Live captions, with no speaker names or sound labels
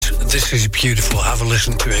This is beautiful. Have a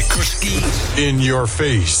listen to it. In your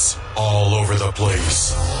face, all over the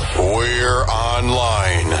place. We're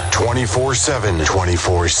online 24/7.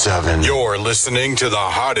 24/7. You're listening to the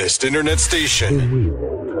hottest internet station. The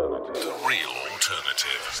real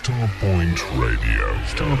alternative. Starpoint Radio.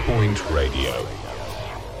 Starpoint Radio.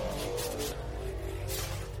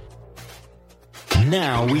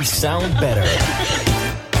 Now we sound better.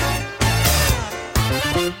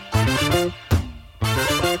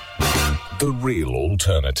 The real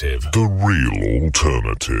alternative. The real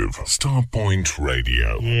alternative. Starpoint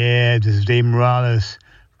Radio. Yeah, this is Dave Morales.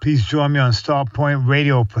 Please join me on Starpoint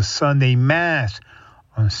Radio for Sunday Mass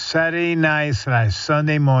on Saturday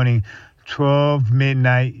night/Sunday morning, 12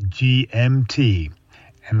 midnight GMT.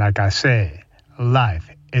 And like I said, life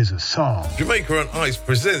is a song. Jamaica on Ice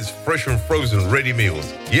presents fresh and frozen ready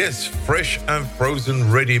meals. Yes, fresh and frozen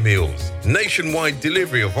ready meals. Nationwide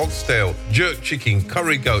delivery of oxtail, jerk chicken,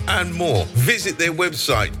 curry goat, and more. Visit their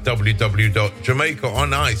website,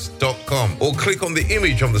 www.jamaicaonice.com, or click on the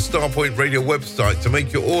image on the Starpoint Radio website to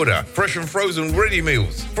make your order. Fresh and frozen ready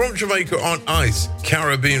meals from Jamaica on Ice.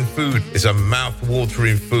 Caribbean food is a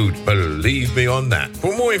mouth-watering food. Believe me on that.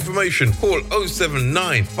 For more information, call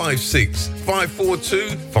 07956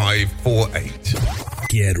 542 548.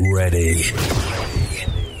 Get ready.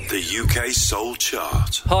 The UK Soul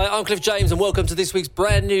Chart. Hi, I'm Cliff James and welcome to this week's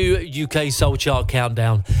brand new UK Soul Chart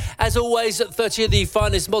Countdown. As always, 30 of the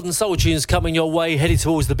finest modern soul tunes coming your way, headed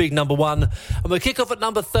towards the big number one. And we'll kick off at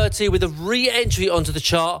number 30 with a re-entry onto the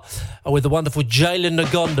chart with the wonderful Jalen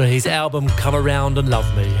Ngonda, his album Come Around and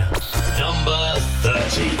Love Me. Number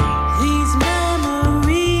 30. These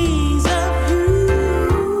memories of you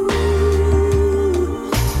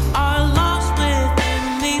are lost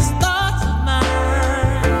within these thoughts of mine.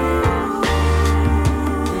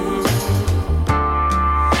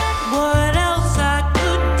 What else I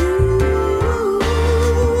could do?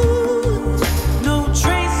 No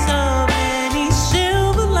trace of any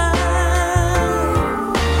silver line.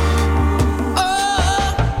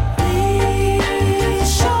 Oh, please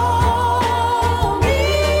show me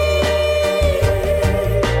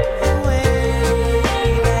the way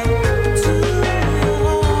back to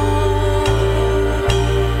your heart.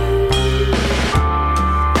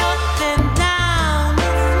 Up and down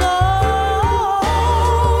the floor,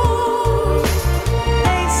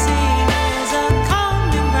 pacing as I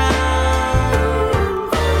come around.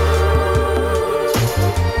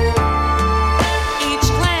 Each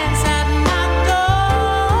glance at my door,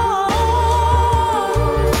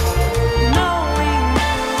 knowing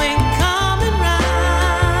you ain't coming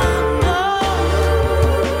round. Oh,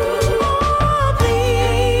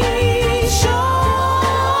 please show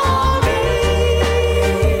me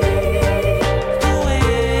the way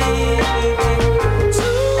back to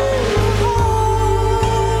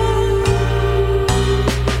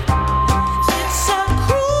It's a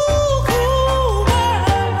cruel, cruel world,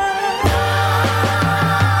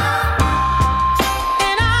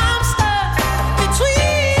 and I'm stuck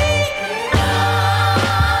between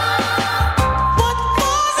what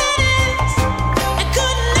was and is and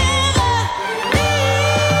could never be,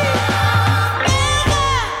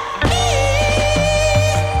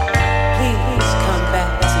 Please come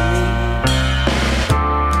back to me.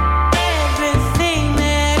 Everything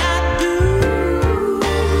that I do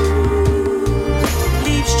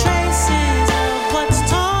leaves traces of what's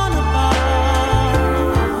torn apart.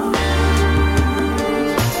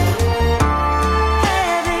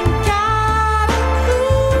 Haven't got a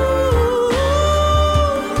clue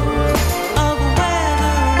of where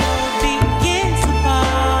the road begins to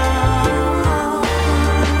part.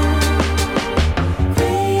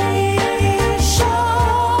 Please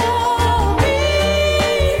show me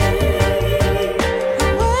the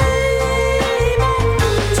way back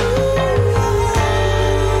to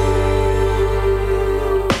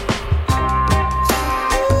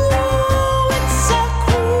Ooh, it's a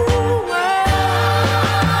cruel world.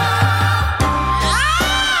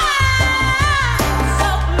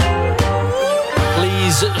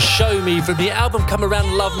 Please Show Me from the album Come Around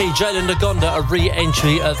and Love Me. Jalen Ngonda, a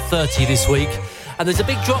re-entry at 30 this week. And there's a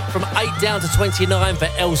big drop from 8 down to 29 for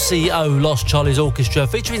LCO, Lost Charlie's Orchestra,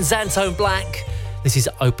 featuring Xantone Black. This is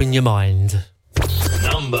Open Your Mind.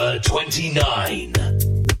 Number 29.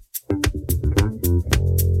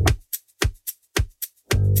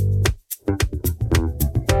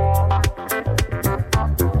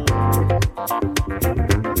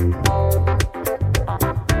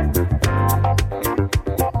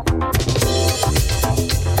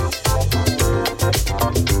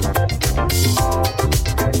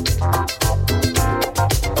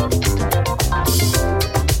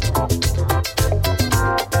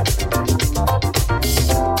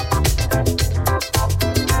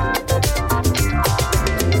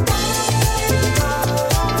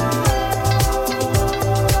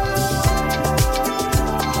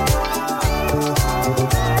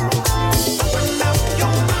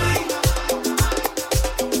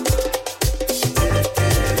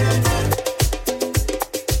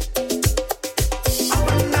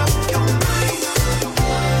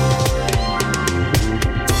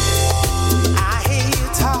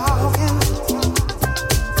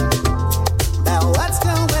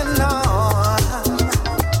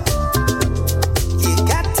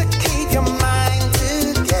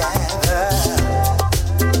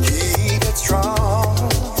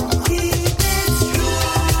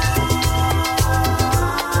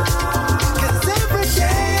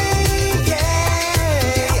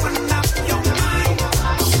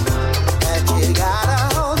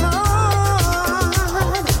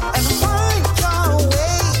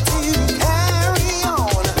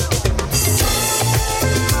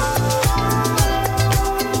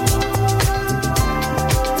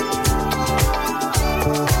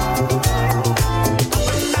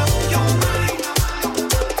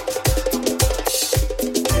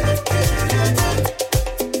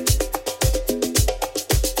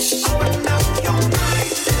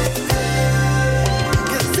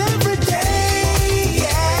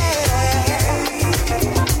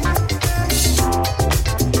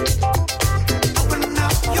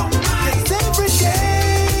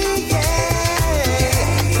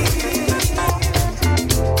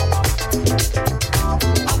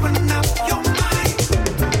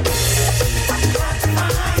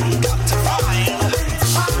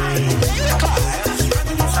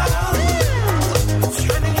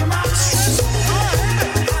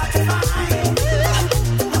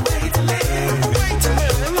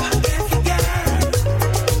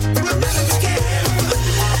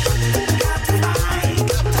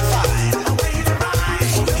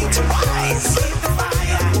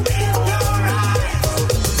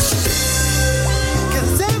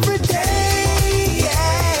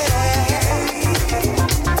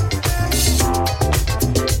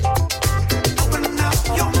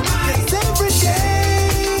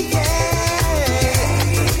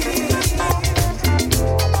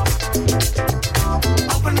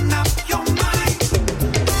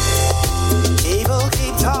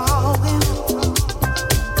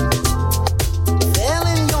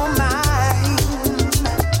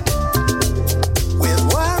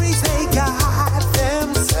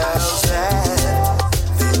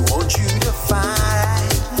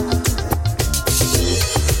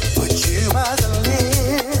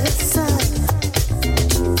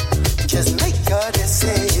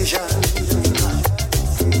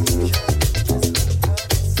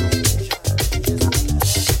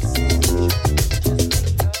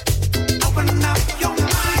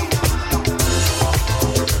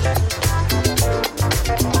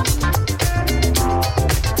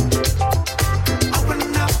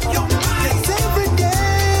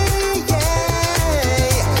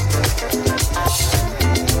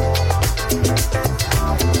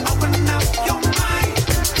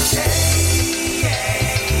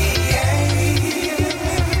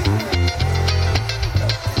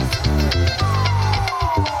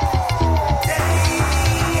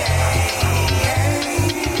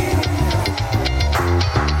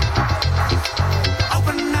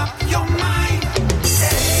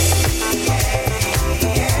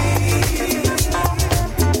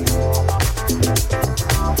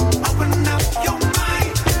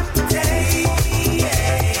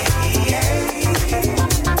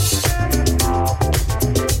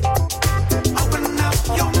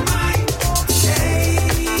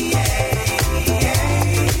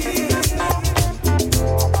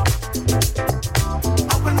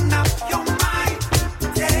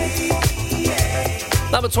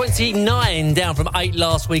 29, down from 8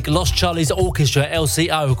 last week. Lost Charlie's Orchestra,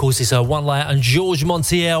 LCO. Of course, it's a One Layer and George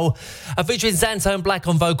Montiel. Featuring Xanto and Black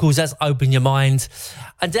on vocals, that's Open Your Mind.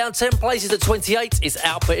 And down 10 places at 28, it's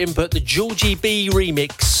Output Input, the Georgie B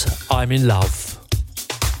remix, I'm in Love.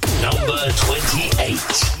 Number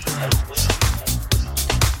 28.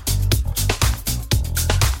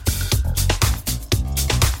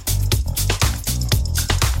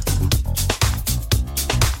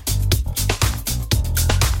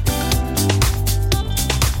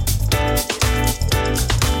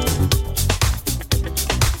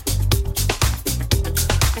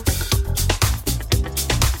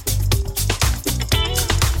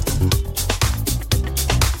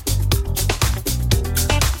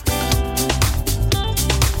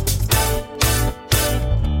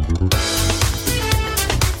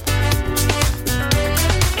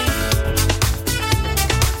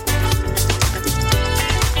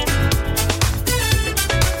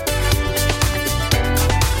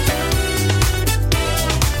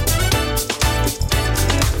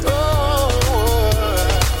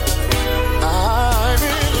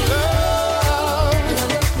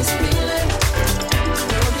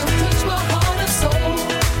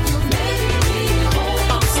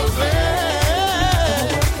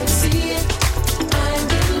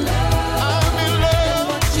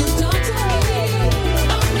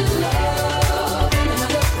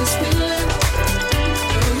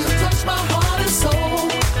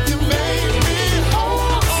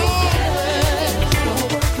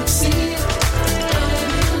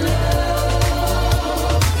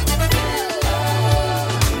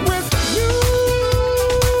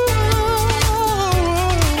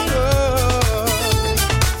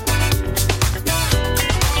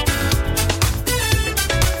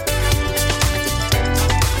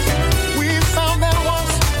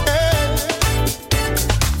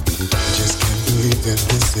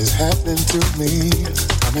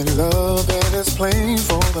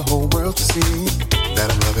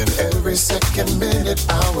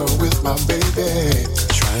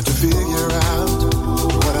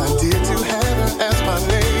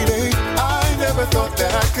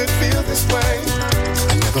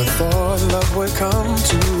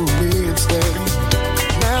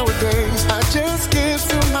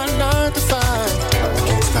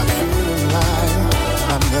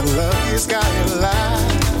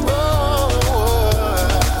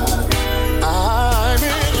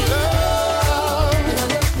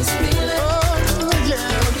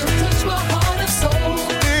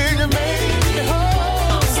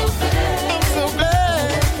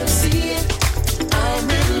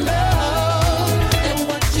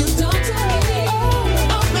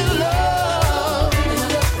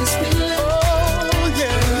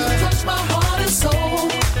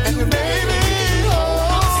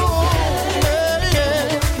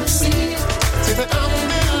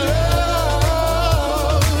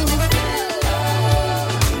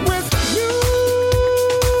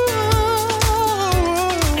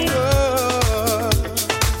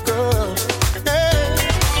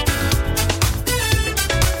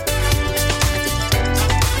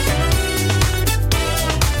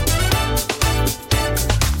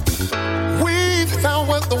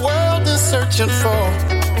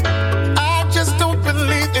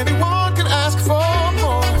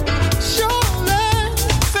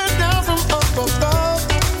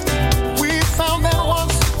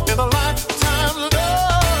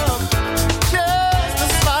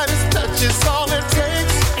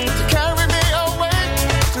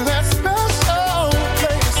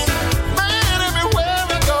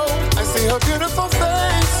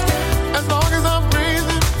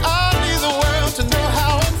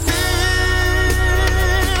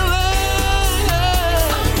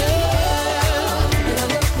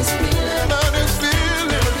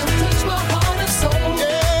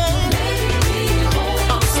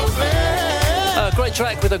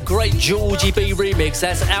 Track with a great Georgie B remix.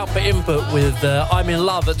 That's Output Input with I'm in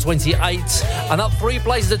Love at 28. And up 3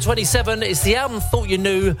 places at 27, it's the album Thought You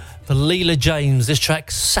Knew for Leela James. This track,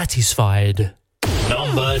 Satisfied.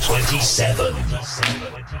 Number 27.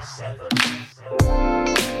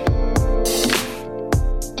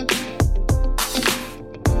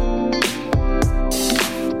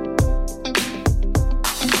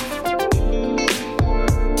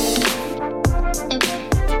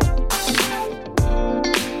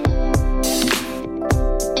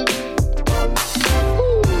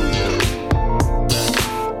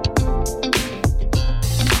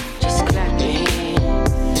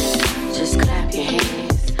 Just clap your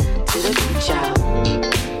hands to the beat, y'all.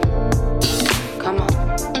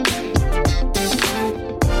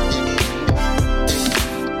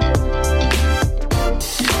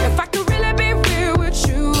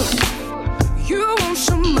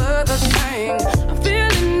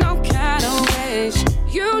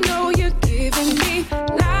 giving me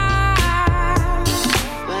life.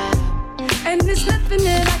 And there's nothing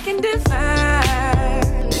that I can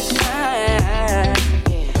define.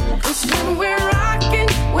 'Cause when we're rocking,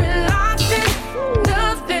 we're locked in.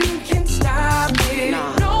 Nothing can stop it.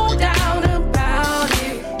 No doubt about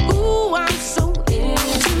it. Ooh, I'm so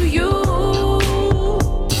into you.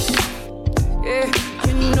 Yeah,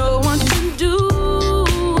 you know what to do.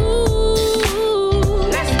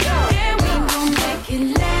 Let's go. And we gon' make it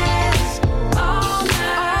last all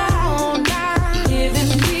night. All night.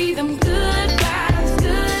 Giving me them good vibes,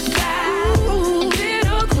 good vibes. Ooh,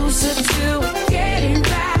 little closer till we get it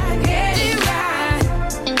right, get it right.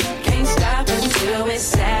 Can't stop until we're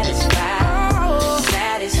satisfied,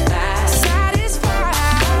 satisfied,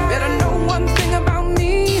 satisfied. Better know one thing about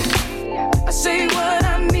me. I say what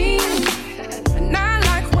I mean, and I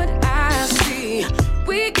like what I see.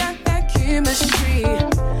 We got that chemistry.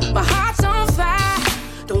 My heart's on fire.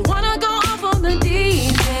 Don't wanna go off on the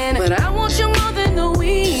deep end, but I want you more than the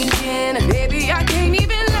weekend. Baby, I can't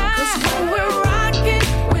even lie. 'Cause when we're rocking,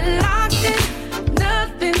 we're locked in.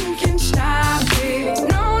 Nothing can stop it.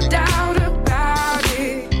 No doubt about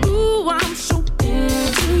it. Ooh, I'm so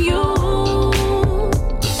into you.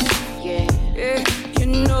 Yeah, you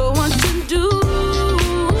know what to do.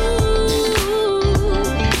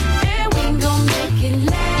 And we gon' make it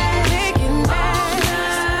last, make it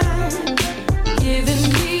last. Giving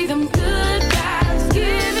me them good vibes,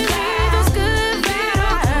 giving me those good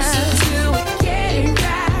vibes. Until we get it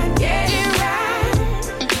right, get it right.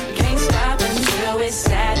 Can't stop until we're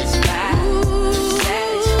satisfied,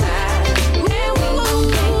 satisfied. And we gon'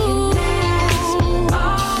 make it last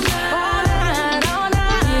all night, all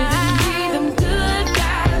night. Giving me them good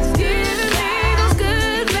vibes, giving me those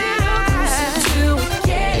good vibes. Until we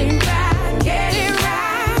get it right, get it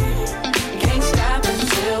right. Can't stop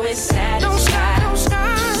until we're satisfied,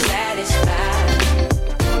 satisfied.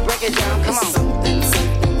 Break it down, come on. Something,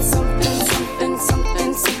 something, something, something,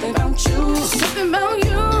 something, something about you. Something about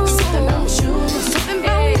you. Something about you. Something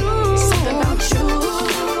about you. Something about you.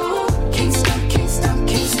 Can't stop, can't stop,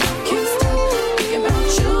 can't stop, can't stop. Thinking about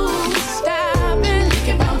you. Stop it.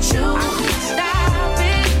 Thinking about you. Stop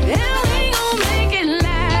it. And we gon' make it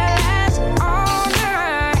last all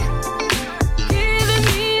night. Giving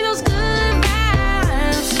me those good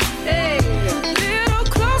vibes. Hey, little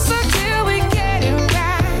closer till we get it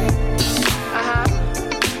right.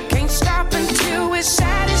 Can't stop until we're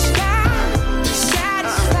satisfied,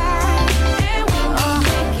 satisfied. And we gon'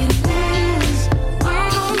 make it last. We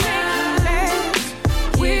gon' make it last.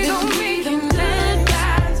 We gon' make it good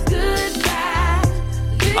vibes, good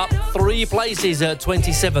vibes. Up 3 places at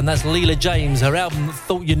 27. That's Leela James. Her album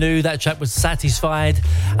Thought You Knew. That track was Satisfied.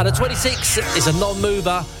 And at 26 is a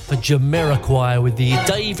non-mover for Jamiroquai with the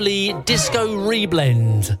Dave Lee Disco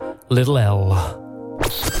Reblend, Little L.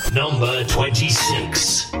 Number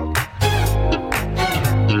 26.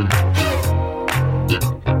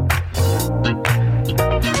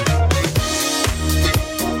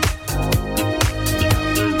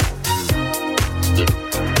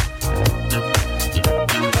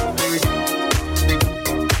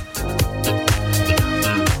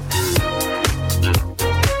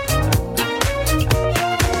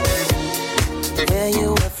 Yeah, you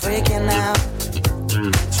were freaking out,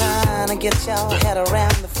 trying to get your head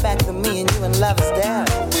around the fact that me and you in love is dead.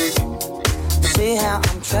 See how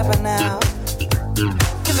I'm tripping now,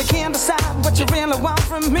 'cause I can't decide what you really want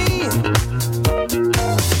from me.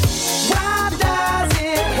 Why does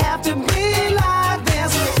it have to be like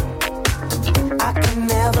this? I can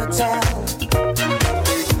never tell,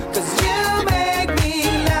 'cause you make me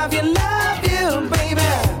love you,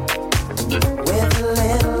 baby, with a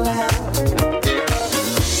little love.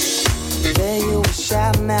 There you were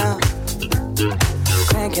shouting out,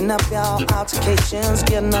 cranking up your altercations,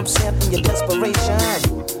 getting upset in your desperation,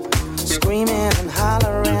 screaming and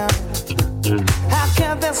hollering. How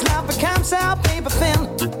can this love become so paper thin?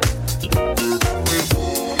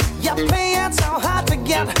 You're playing so hard to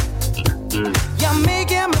get, you're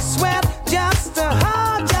making me sweat just to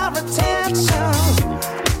hold your attention.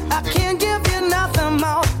 I can't give you nothing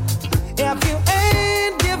more if you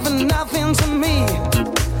ain't giving nothing to me.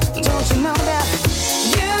 Don't you know that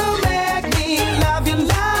you make me love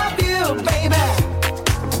you, baby,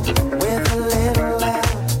 with a little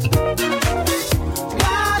love?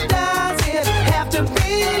 Why does it have to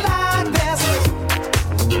be like this?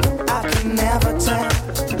 I can never tell.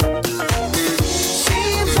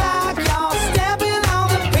 Seems like you're still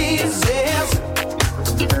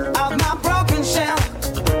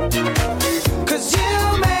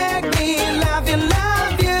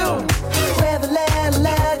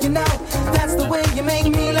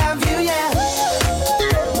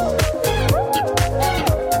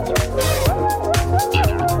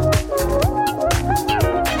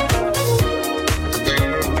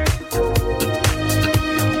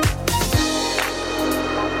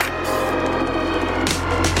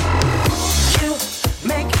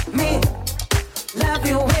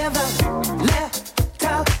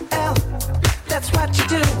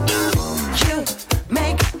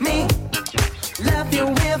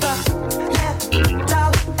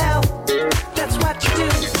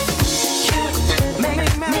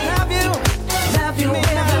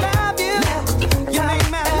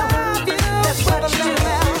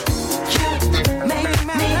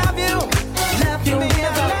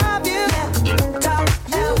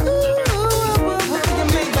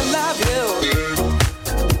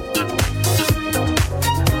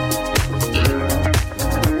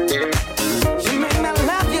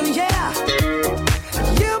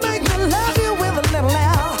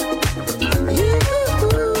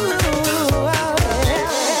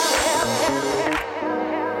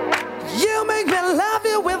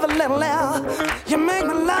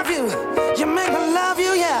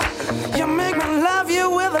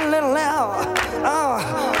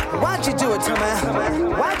Why'd you do it to me?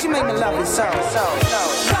 Why'd you make me love you so?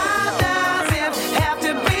 Why does it have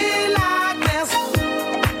to be like this?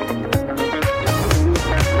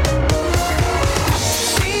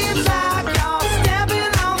 Seems like you're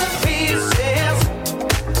stepping on the pieces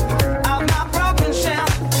of my broken shell.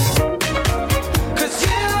 'Cause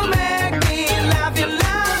you make me love you.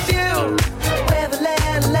 With a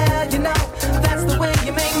little, you know, that's the way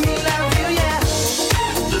you make me love you, yeah.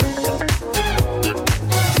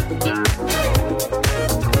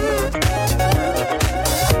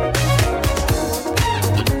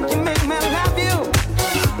 You make me love you.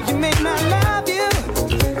 You make me love you.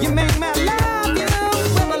 You make me love you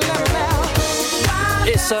with a little.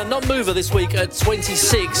 It's a non-mover this week at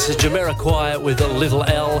 26. Jamiroquai with a little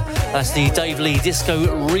L. That's the Dave Lee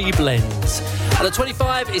Disco Reblends. And at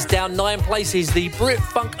 25 is down 9 places. The Brit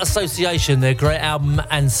Funk Association, their great album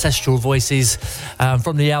Ancestral Voices.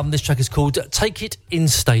 From the album, this track is called Take It in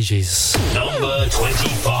Stages. Number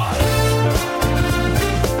 25.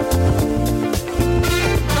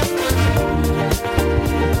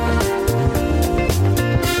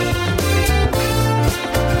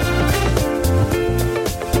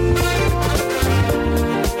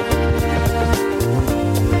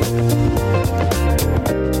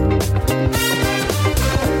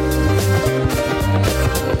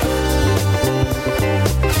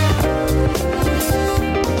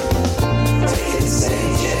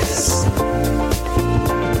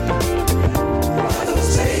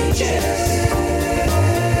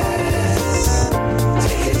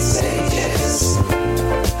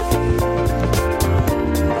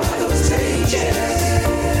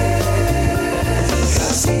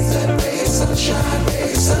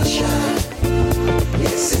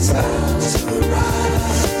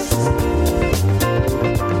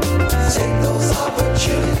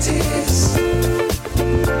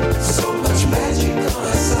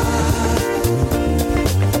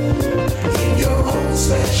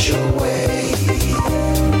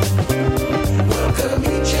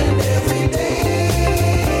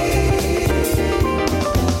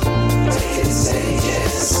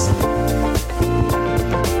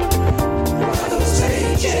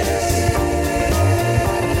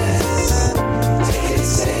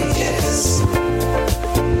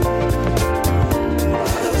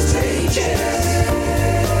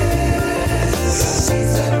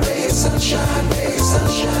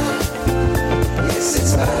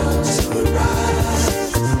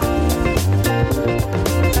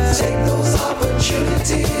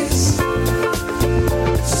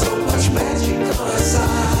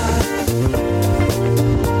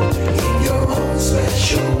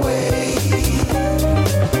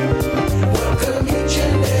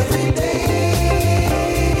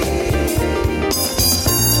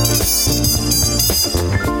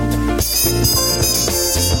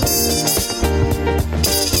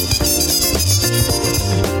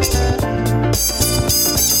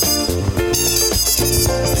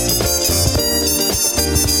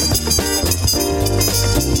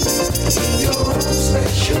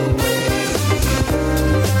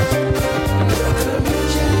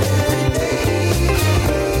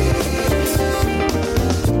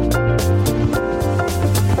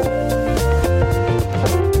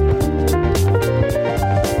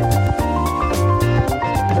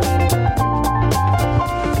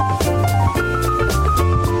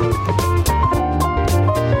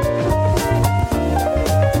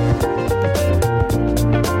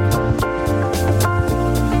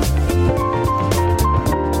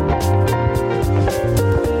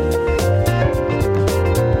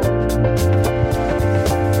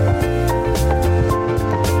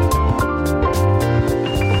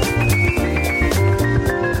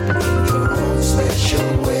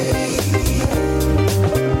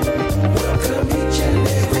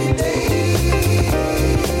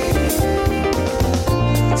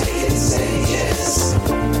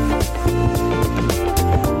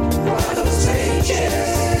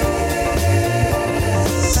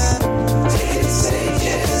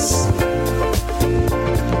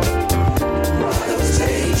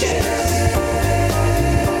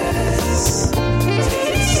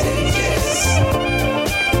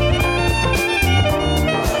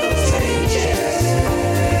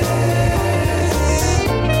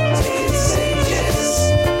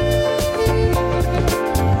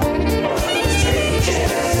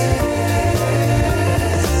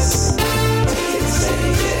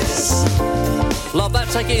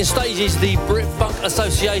 Take It in Stages, the Brit Funk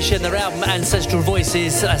Association, their album Ancestral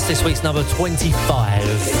Voices. That's this week's number 25.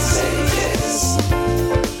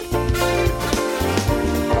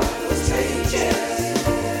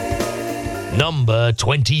 Number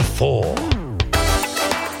 24.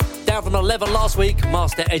 Down down from 11 last week.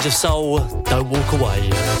 Master Edge of Soul, Don't Walk Away.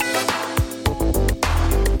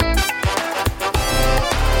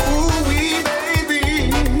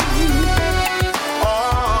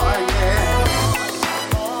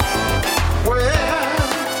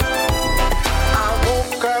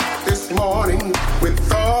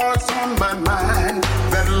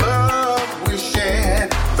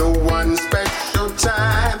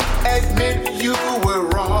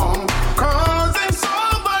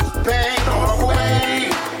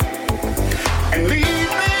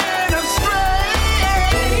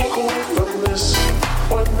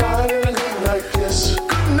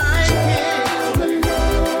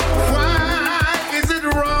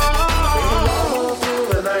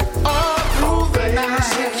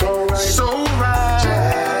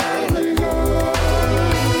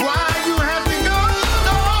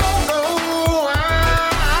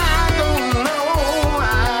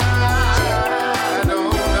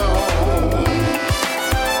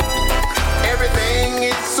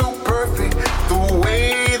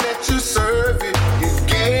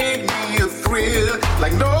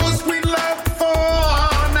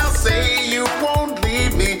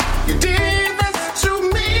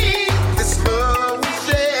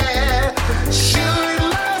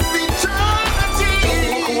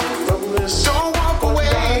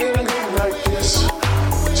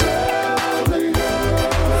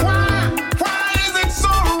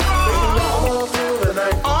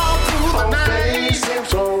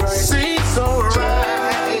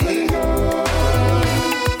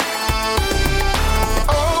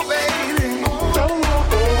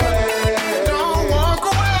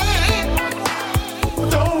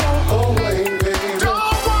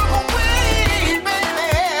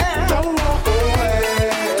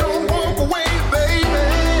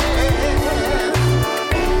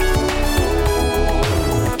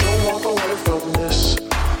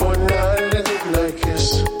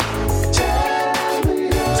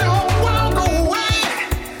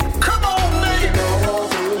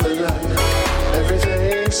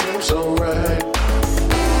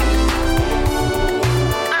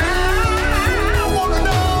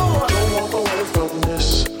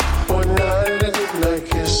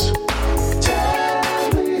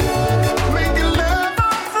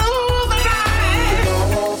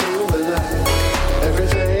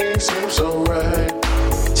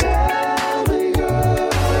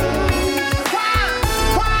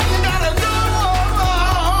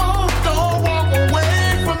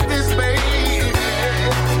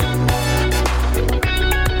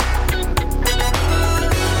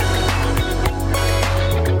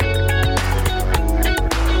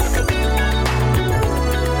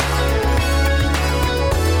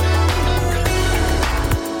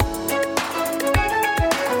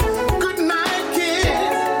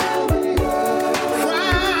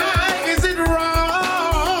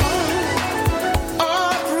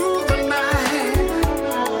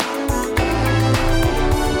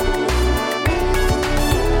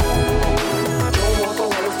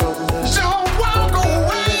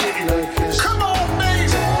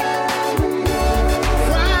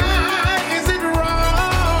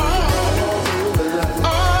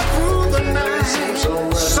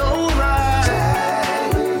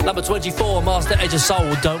 Number 24, Master Edge of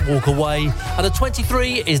Soul, Don't Walk Away. And the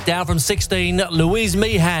 23 is down from 16, Louise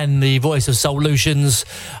Meehan, the voice of Solutions,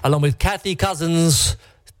 along with Kathy Cousins,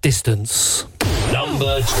 Distance.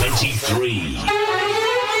 Number 23.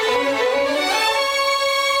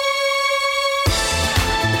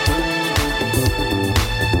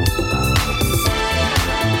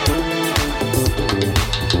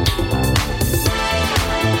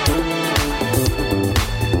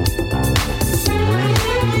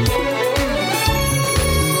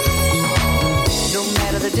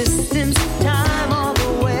 Distance, time, or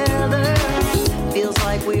the weather, feels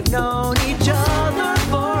like we've known each other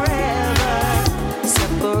forever,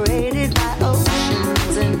 separated by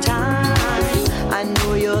oceans and time. I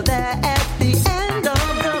know you're there at the end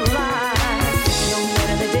of the line. No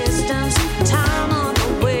matter the distance, time, or the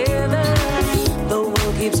weather, the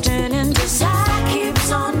world keeps turning, desire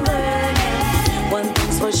keeps on burning. One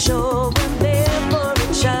thing's for sure, we're there for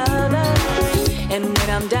each other, and when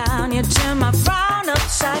I'm down, you turn my frown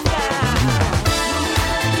upside down.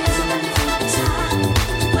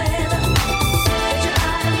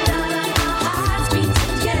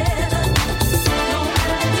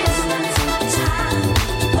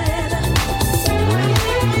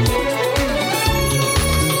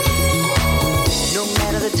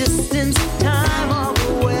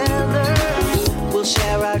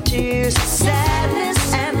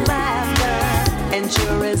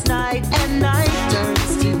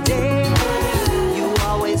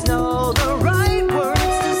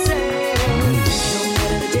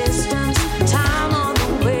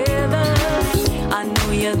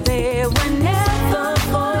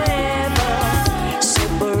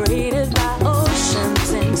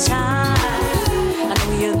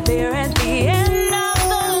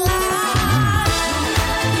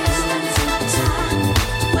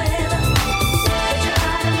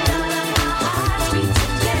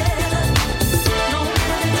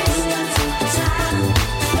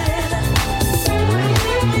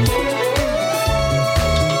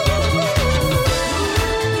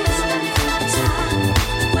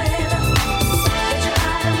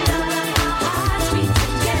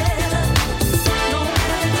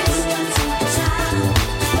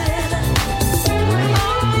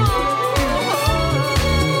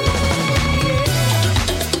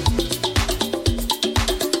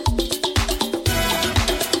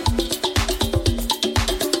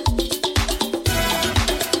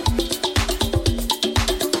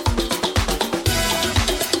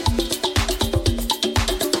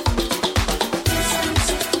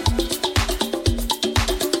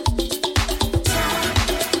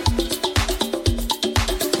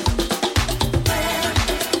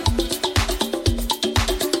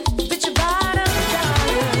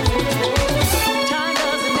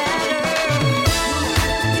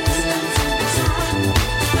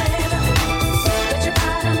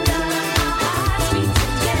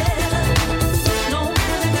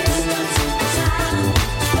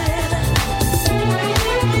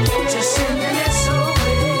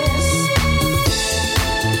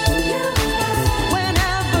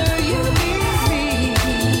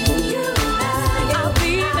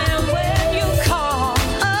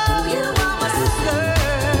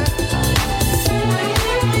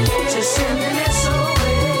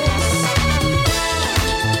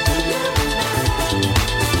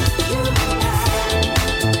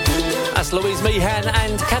 That's Louise Meehan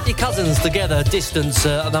and Kathy Cousins together, Distance,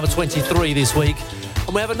 at number 23 this week.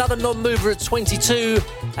 And we have another non-mover at 22,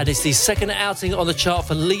 and it's the second outing on the chart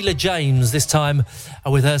for Leela James, this time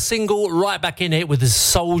with her single Right Back In It with the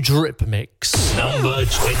Soul Drip mix. Number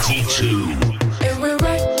 22. And we're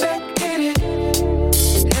right back in it.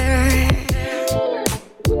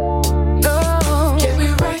 Oh, yeah,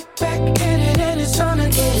 we're right back in it, and it's on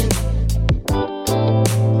again.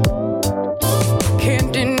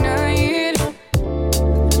 Can't deny it.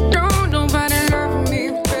 Don't nobody love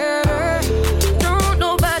me better. Don't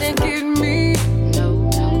nobody give me.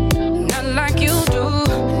 Not like you do.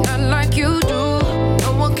 Not like you do.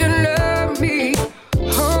 No one can love me.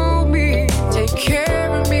 Hold me. Take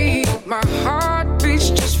care of me. My heart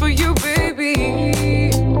beats just for you,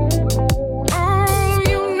 baby. Oh,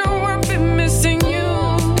 you know I've been missing you.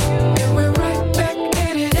 And we're right back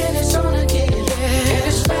in it, and it's on again. And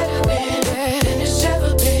it's better than it's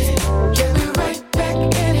ever been. Yeah, we're right back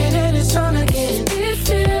in it, and it's on again. It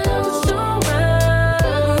feels so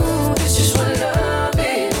right. This is what love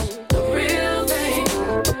is, the real thing.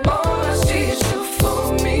 All I see is you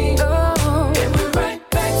for me. Oh, and we're right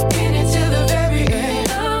back in it till the very end.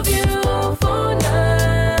 Love you for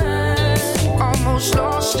life. Almost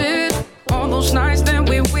lost it. All those nights that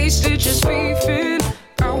we wasted just beefing.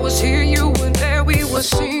 I was here, you were there, we were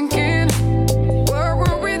sinking. What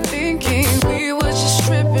were we thinking? We were just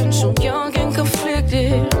tripping, so young and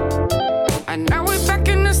conflicted. And now we're back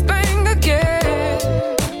in this thing again.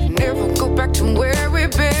 Never go back to where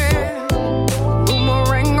we've been.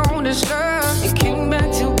 Boomerang on this love, it came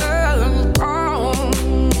back to us. Oh,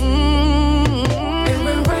 and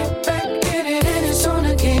we're right back in it, and it's on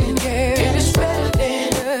again. Yeah, and it's better than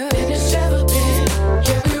it's ever been.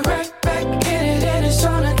 Yeah, we're right back in it, and it's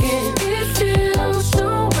on again. It feels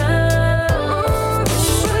so right. Oh, this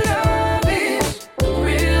is what love is, the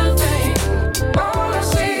real thing. All I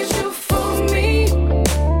see is you for me.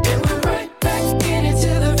 And we're right back in it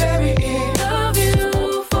till the very end. Love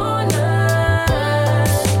you for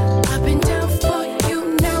life. I've been down for you,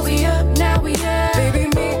 now we up, now we up. Baby,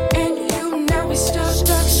 me and you, now we stuck.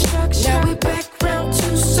 Now we back round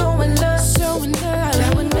to so in love.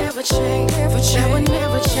 That would never change, that would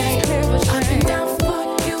never change. I've been down for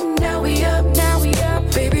you, now we up,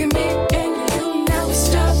 Baby, me and you, now we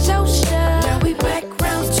stuck. Now we back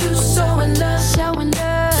round to so in love. That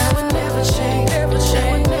would never change, that would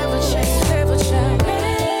never change.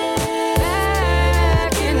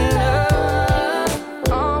 Back in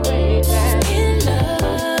love, always back in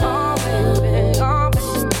love. Oh, baby, oh,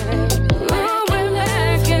 baby. Oh, we're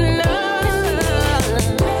back in love.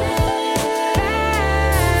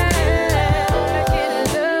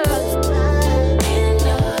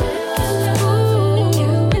 Ooh,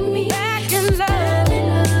 you and me. Back in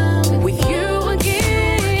love with you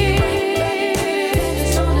again.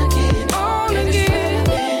 It's on again. On again.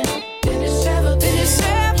 It's ever been.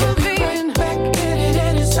 Back in it,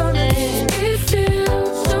 and it's on again. It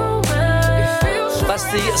feels so right. That's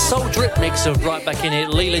the Soul Drip mix of Right Back In It.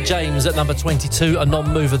 Leela James at number 22, a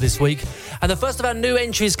non-mover this week. And the first of our new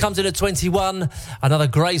entries comes in at 21. Another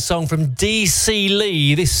great song from DC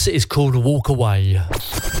Lee. This is called Walk Away.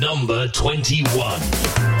 Number 21.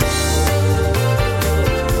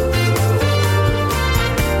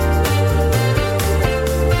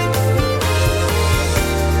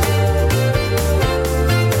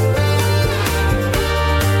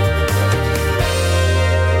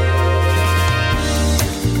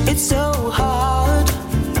 It's so hard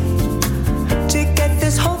to get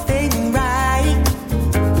this whole thing right.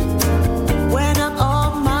 When I'm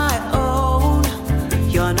on my own,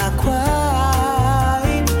 you're not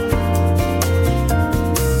quite.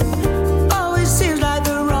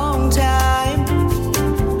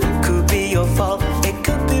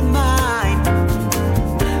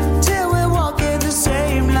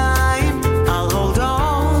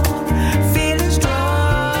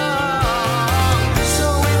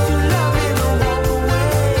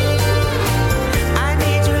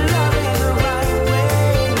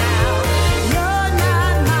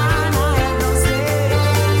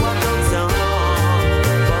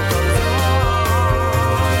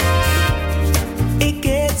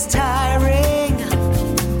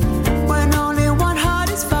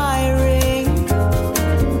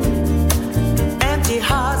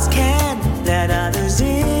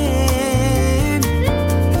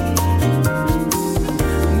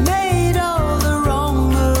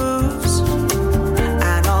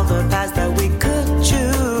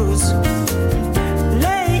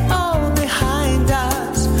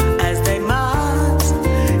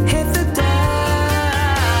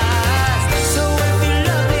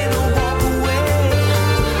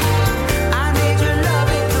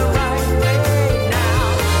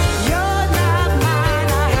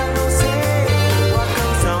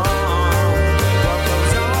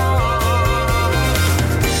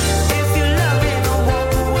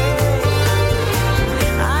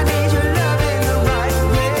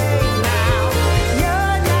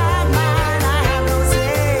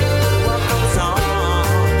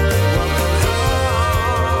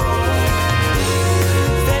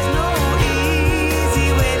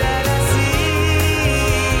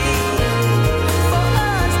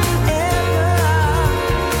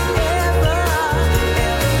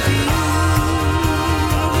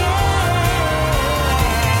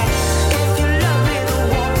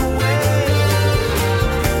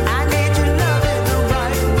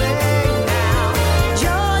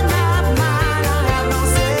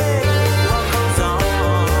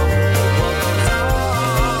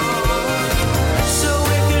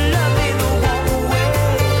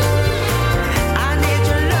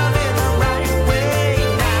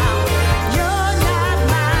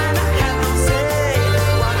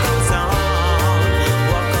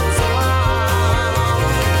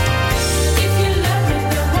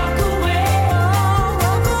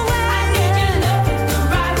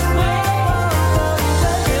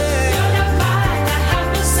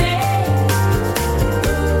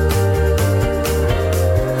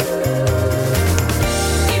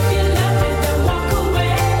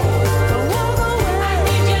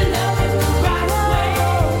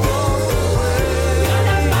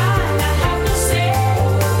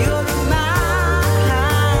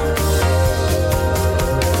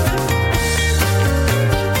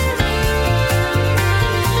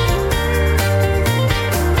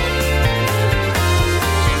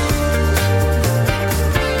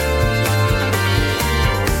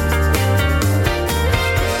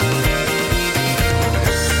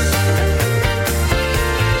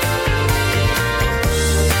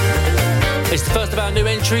 our new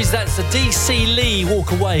entries. That's the DC Lee,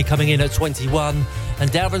 Walk Away, coming in at 21.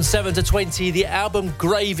 And down from 7 to 20, the album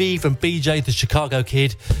Gravy from BJ the Chicago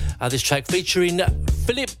Kid. This track featuring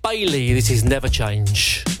Philip Bailey. This is Never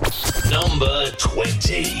Change. Number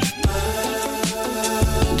 20.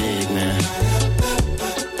 Dig, man.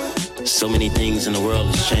 So many things in the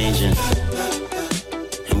world is changing,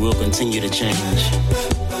 and will continue to change.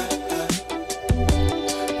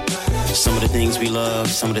 Some of the things we love,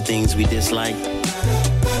 some of the things we dislike.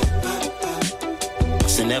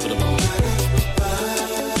 It's inevitable.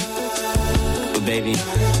 But baby,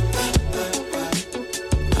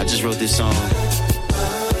 I just wrote this song,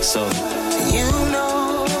 so you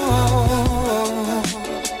know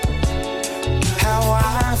how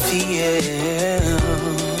I feel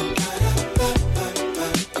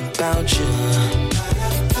about you.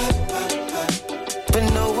 But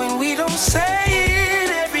knowing we don't say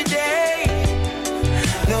it every day.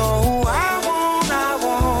 No, I won't,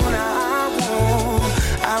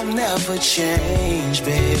 I'll never change,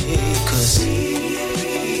 baby. 'Cause seasons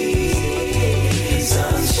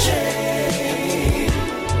change,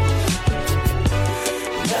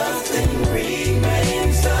 nothing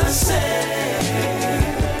remains the same.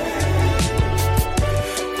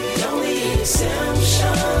 The only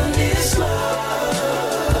exemption is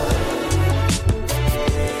love.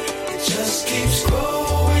 It just keeps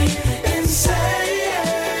growing insane.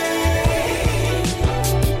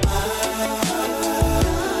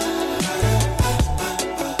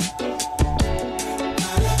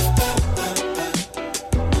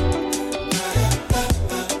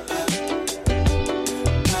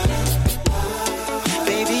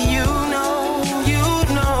 Baby, you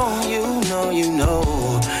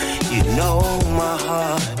know my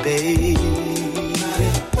heart, baby.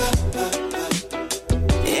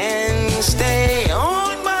 And stay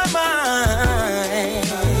on my mind.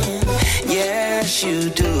 Yes, you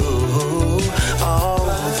do, all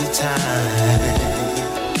the time.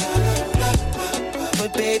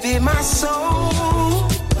 But baby, my soul,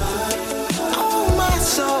 oh my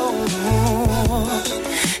soul,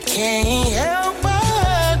 can't help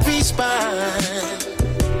but respond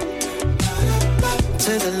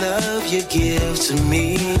to the love you give to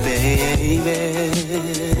me, baby.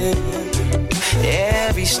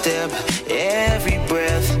 Every step, every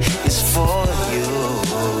breath is for you.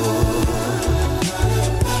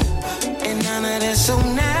 And none of this will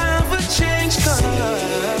never change, 'cause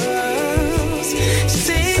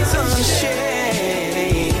seasons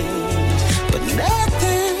change, but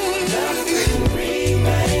nothing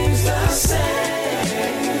remains the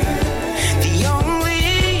same. The only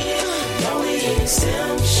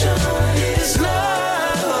exemption is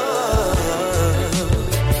love.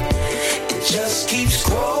 It just keeps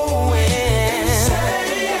growing.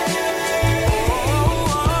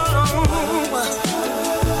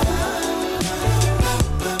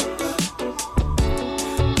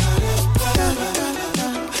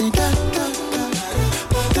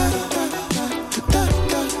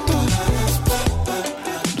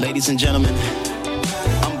 ladies and gentlemen,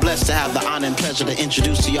 I'm blessed to have the honor and pleasure to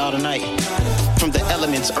introduce to y'all tonight, from the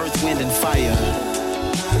elements, earth, wind, and fire,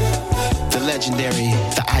 the legendary,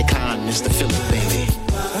 the icon, Mr. Philip Bailey.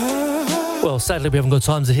 Well, sadly, we haven't got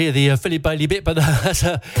time to hear the Philip Bailey bit, but that's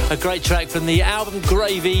a great track from the album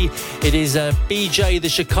Gravy. It is BJ the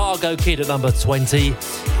Chicago Kid at number 20.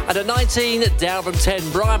 And at 19, down from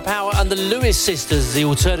 10, Brian Power and the Lewis Sisters, the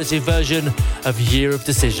alternative version of Year of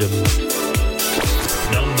Decision.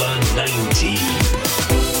 Number 19.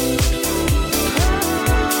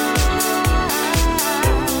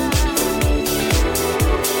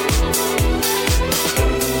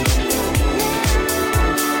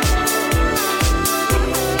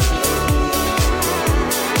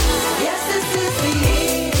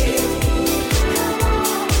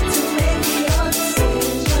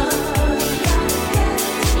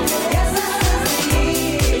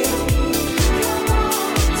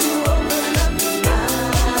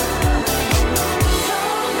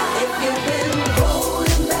 If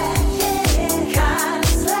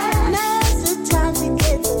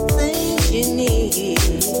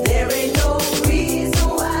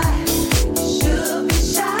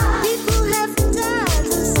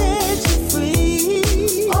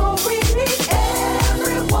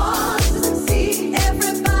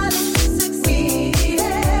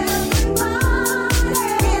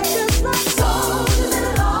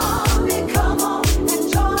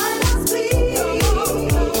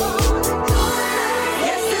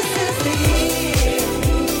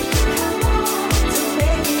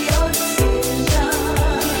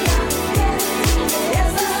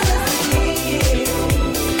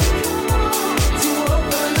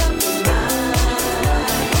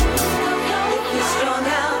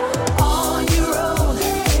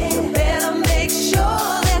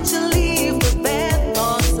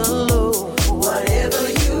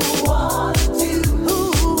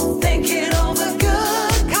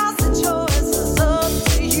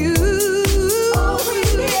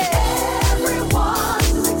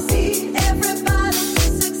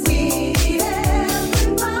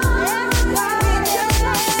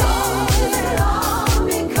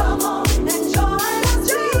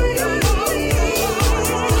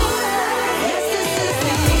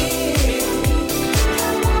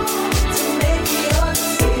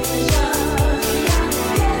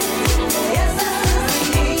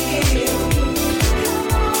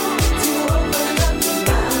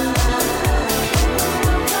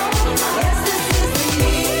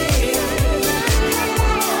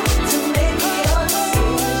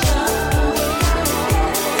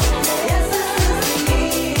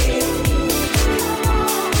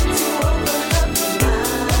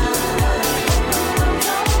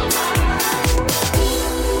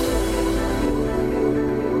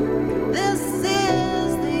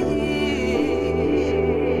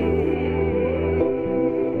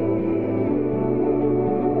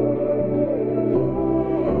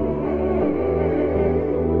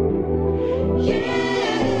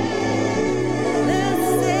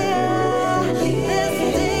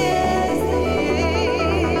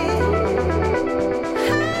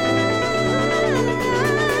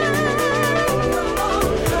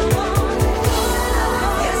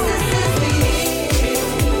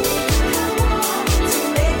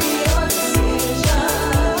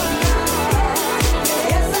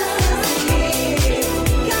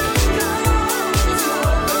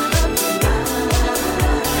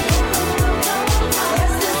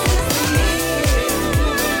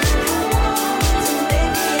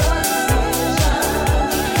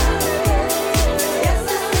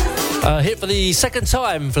Hit for the second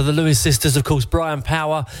time for the Lewis sisters, of course, Brian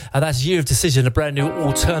Power. That's Year of Decision, a brand new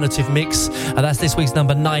alternative mix. That's this week's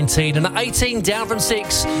number 19. And at 18, down from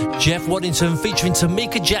 6, Jeff Waddington featuring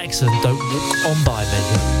Tamika Jackson, Don't Walk On By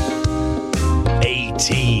Me.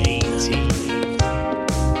 18.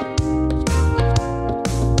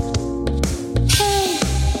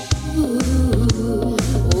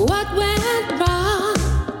 What went wrong?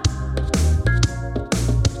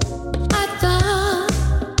 I thought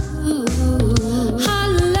our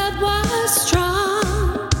love was strong.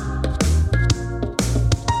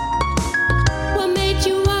 What made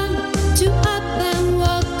you want to up and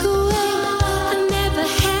walk away? I never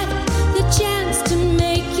had the chance to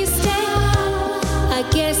make you stay. I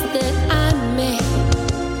guess that I may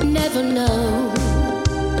never know.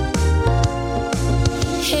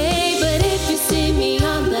 Hey, but if you see me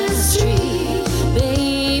on the street,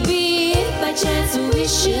 baby, if by chance we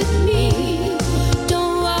should meet,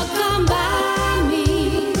 don't walk on by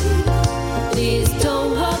me. Please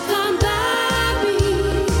don't walk on by me.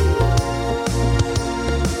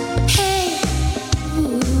 Hey,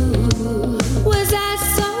 was I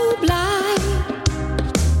so blind?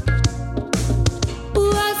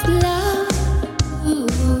 Was love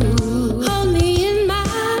only in my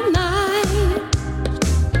mind?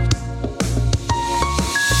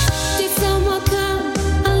 Did someone come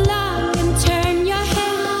along and turn your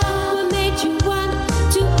head? What made you want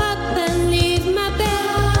to up and leave my bed?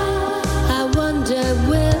 I wonder,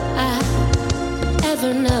 will I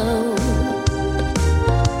ever know?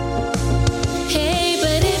 Hey,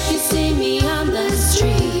 but if you see me on the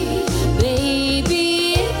street,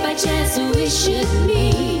 baby, if by chance we should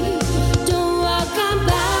meet, don't walk on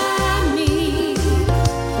by me.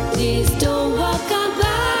 Please don't walk on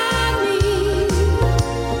by me.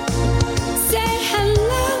 Say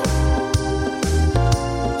hello.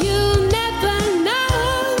 You never know.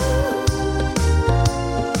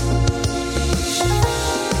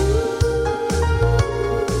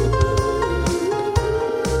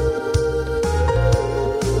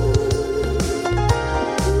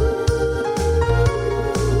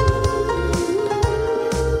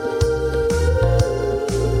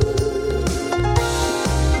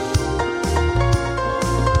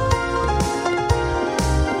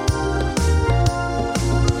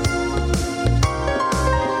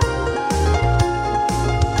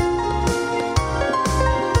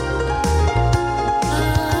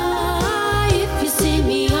 If you see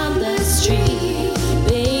me on the street,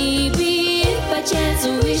 baby, if by chance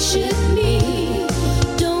we should meet,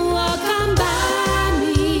 don't walk on by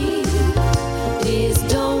me. Please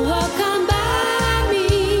don't walk on by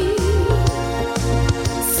me.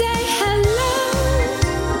 Say hello.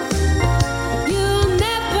 You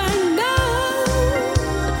never know.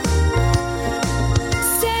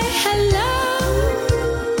 Say hello.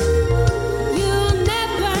 You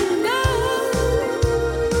never know.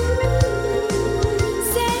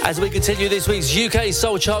 As we continue this week's UK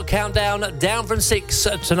Soul Chart Countdown, down from 6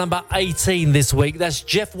 to number 18 this week. That's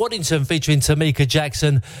Jeff Waddington featuring Tamika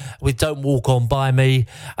Jackson with Don't Walk On By Me.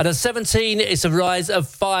 And at 17, it's a rise of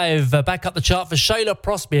 5. Back up the chart for Shayla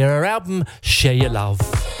Prosper, her album Share Your Love.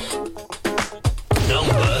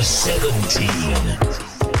 Number 17.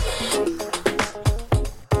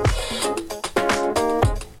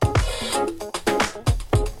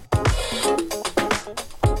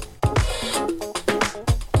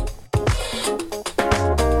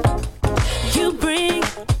 You bring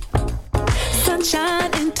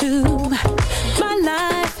sunshine into my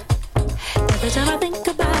life. Every time I think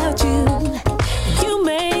about you, you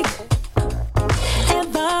make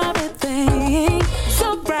everything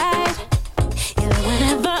so bright. Yeah,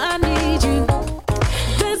 whenever I need you,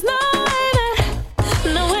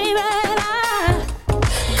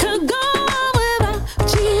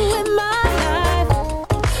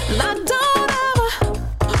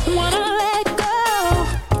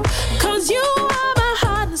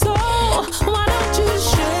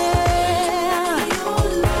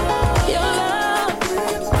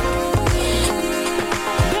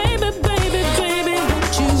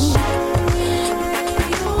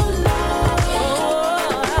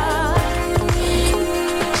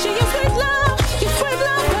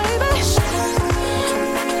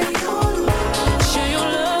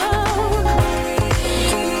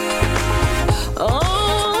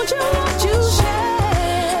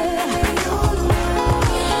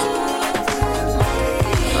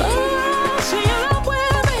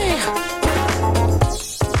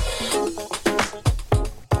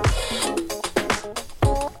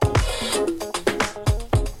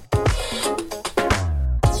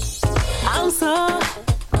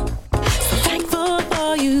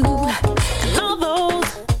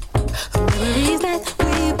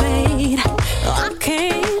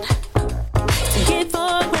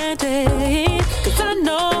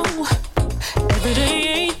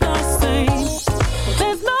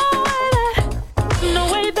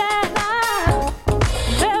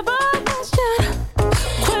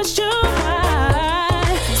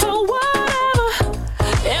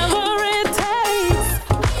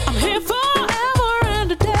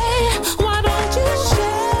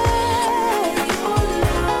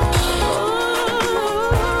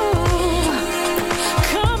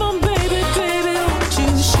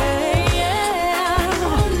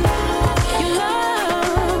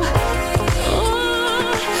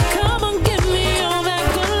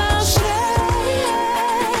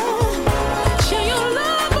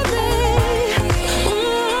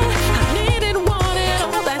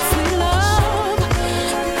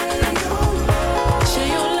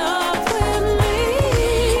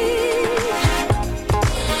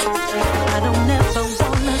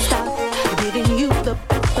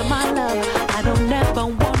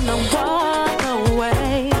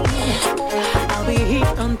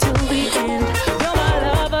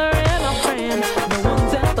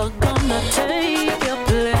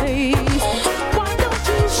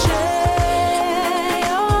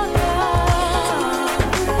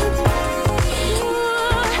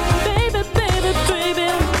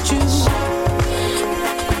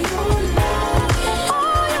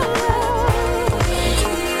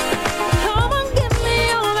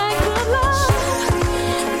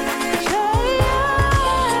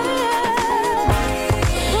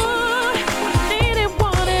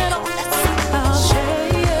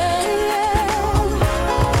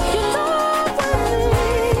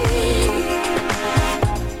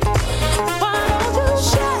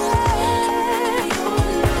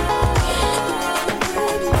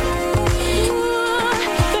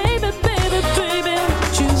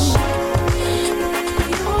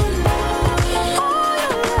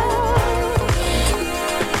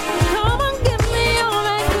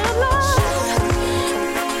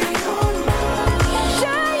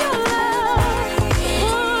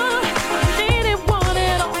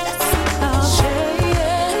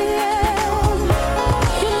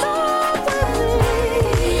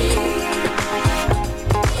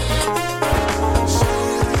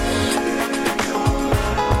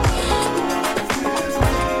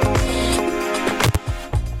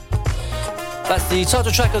 the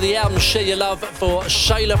title track of the album, Share Your Love, for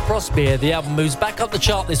Shayla Prosper. The album moves back up the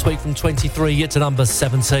chart this week from 23 to number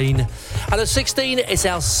 17. And at 16, it's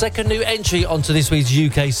our second new entry onto this week's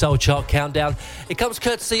UK Soul Chart Countdown. It comes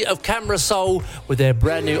courtesy of Camera Soul with their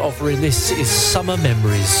brand new offering. This is Summer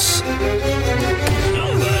Memories. Number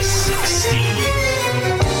 16.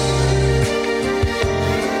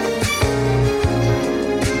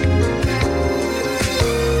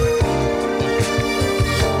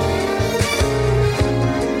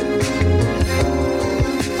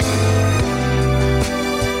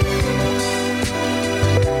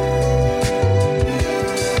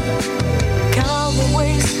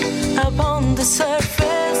 The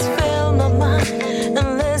surface fill my mind,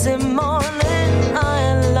 and lazy morning I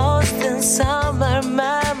am lost in summer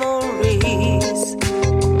memories.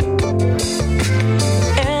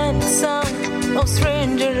 And the sound of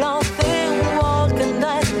stranger laughing, walking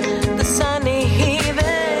night, the sunny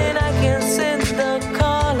evening, I can see the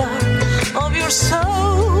color of your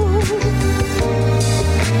soul.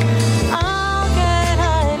 How can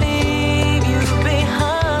I leave you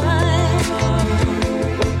behind?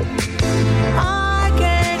 How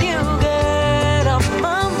can you get off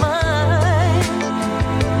my mind?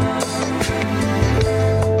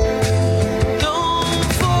 Don't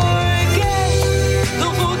forget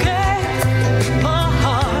my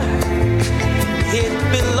heart. It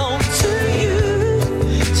belongs to you,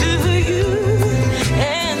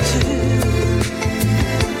 and to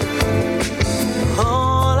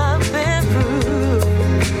all I've been through.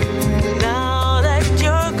 Now that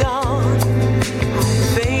you're gone,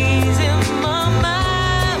 facing my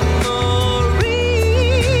memories.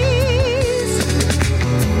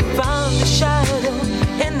 Found a shadow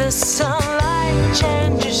in the sunlight,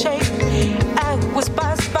 change your shape. I was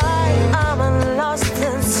passed by, I'm lost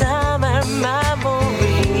in summer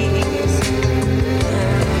memories.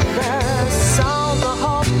 The sound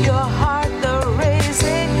of your heart, the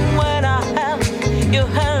racing when I held your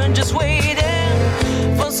hand, just waiting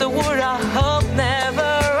for the word I hope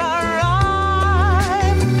never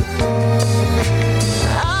arrived.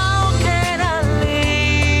 How can I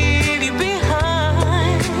leave you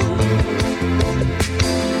behind?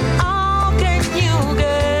 How can you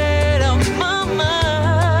get off my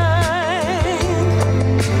mind?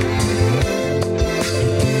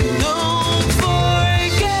 Don't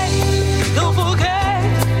forget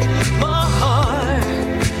my heart.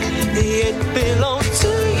 It belongs to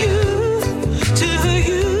you,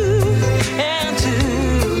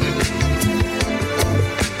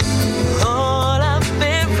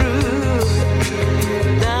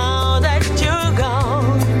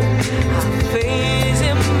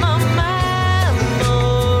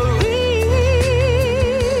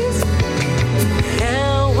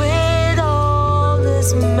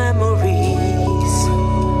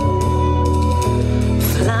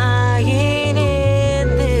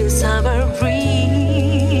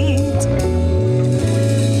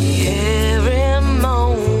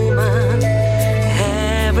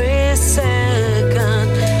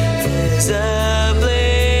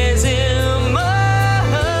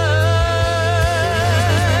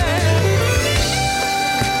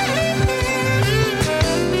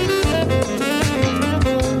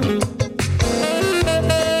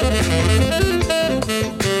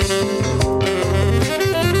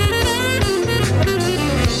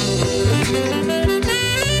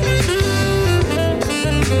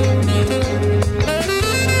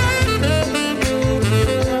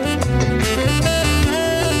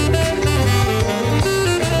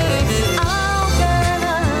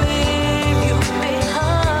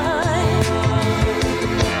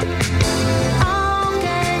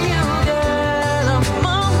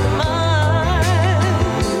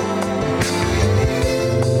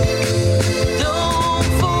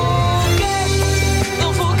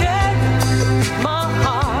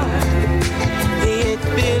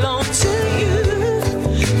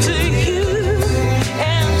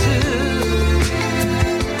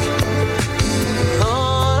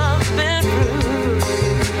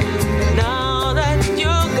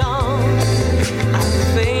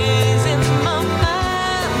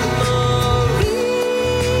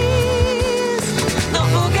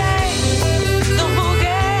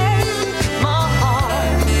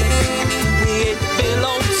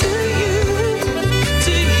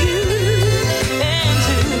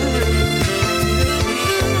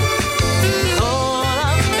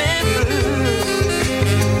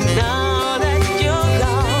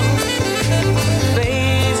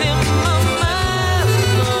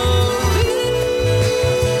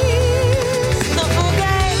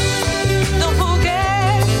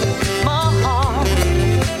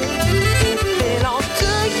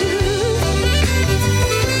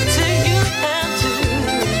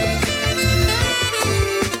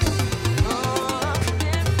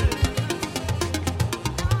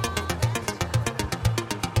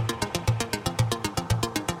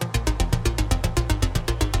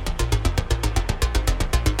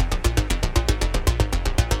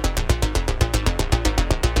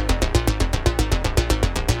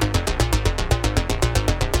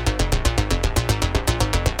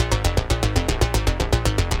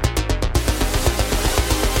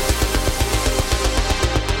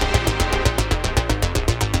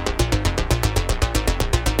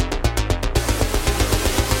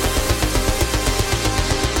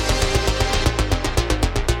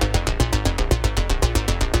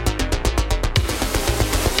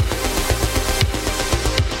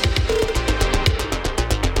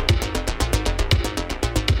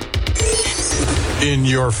 In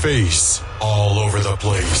your face, all over the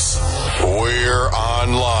place. We're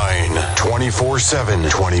online 24/7.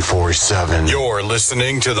 24/7. You're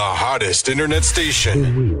listening to the hottest internet station.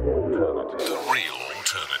 The real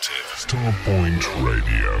alternative. Starpoint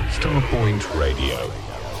Radio. Starpoint Radio.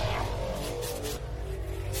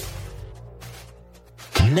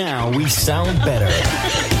 Now we sound better.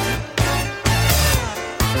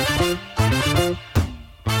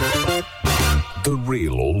 The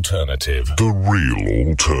real alternative. The real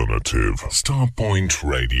alternative. Starpoint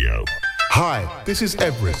Radio. Hi, this is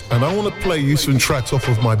Everest, and I want to play you some tracks off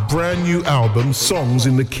of my brand new album, Songs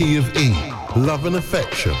in the Key of E. Love and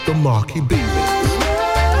Affection, the Marky B mix.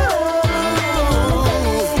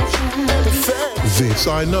 This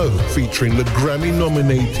I Know, featuring the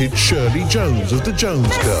Grammy-nominated Shirley Jones of the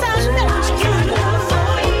Jones Girls.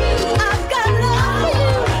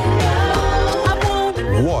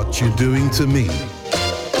 What You Doing to Me.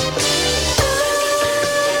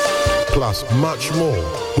 Plus much more,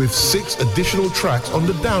 with 6 additional tracks on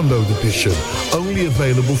the download edition, only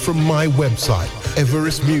available from my website,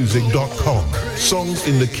 everestmusic.com. Songs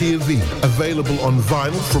in the Key of E, available on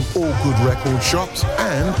vinyl from all good record shops,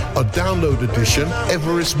 and a download edition,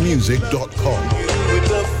 everestmusic.com.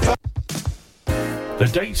 The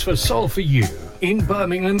dates for Soul For You in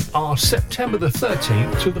Birmingham are September the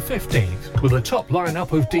 13th to the 15th, with a top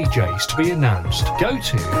lineup of DJs to be announced. Go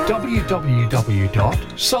to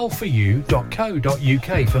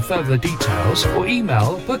www.soulforyou.co.uk for further details, or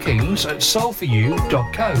email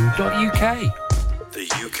bookings@soulforyou.co.uk. The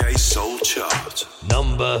UK Soul Chart.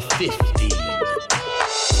 Number 50.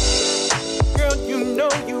 Girl, you know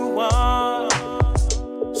you are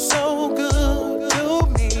so good to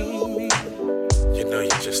me. You know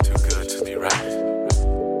you're just too good to be right.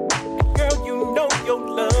 Girl, you know your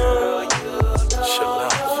love. Your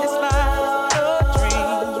love.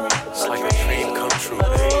 It's like a dream. It's like a dream come true,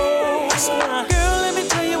 babe. Listen. Girl, let me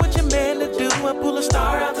tell you what you're meant to do. I pull a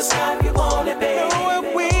star out the sky if you want it, baby. No, I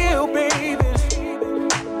will, baby.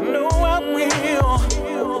 No, I will.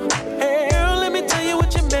 Hey, girl, let me tell you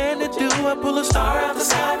what you're meant to do. I pull a star out the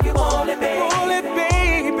sky if you want it, baby. Pull it,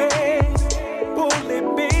 baby. Pull it,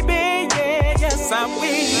 baby. Yeah, yes, I will.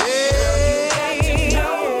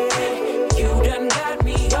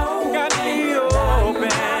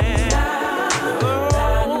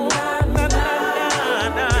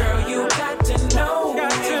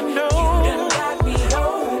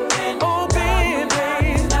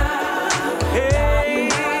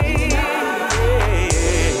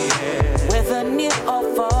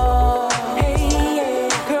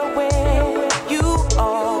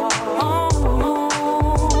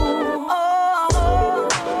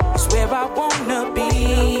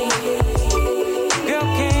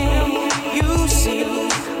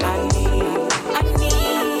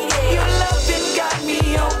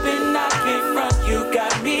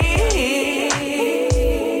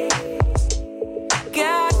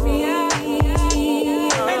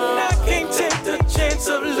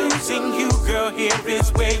 Here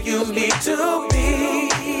is where you need to be.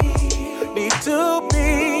 Need to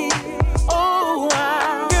be. Oh,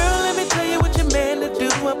 wow. Girl, let me tell you what you're meant to do.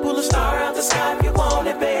 I pull a star out the sky if you want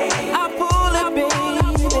it, babe. I pull it, baby.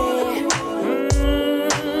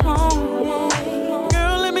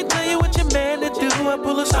 Girl, let me tell you what you're meant to do. I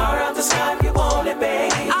pull a star out the sky if you want it,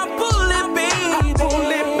 babe. I pull it, baby. I pull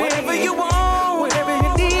it, whatever you want, whatever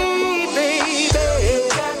you need, baby. You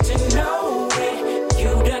got to know it. You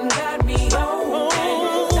done got me on.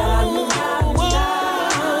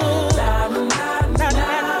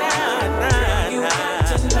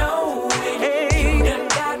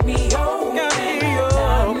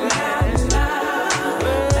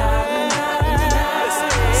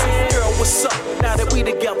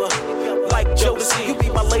 You be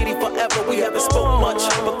my lady forever. We haven't spoke much,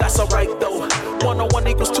 but that's alright though. 101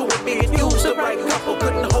 equals 2 with me and you's the right couple.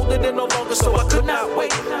 Couldn't hold it in no longer, so I could not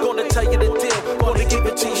wait. Gonna tell you the deal, gonna give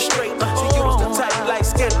it to you straight. So you was the type, light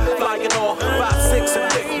skin, flying on 5, 6,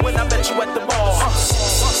 and 8 when I met you at the mall.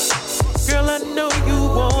 Girl, I know you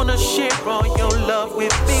wanna share all your love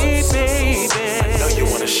with me, baby. I know you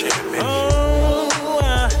wanna share it, baby.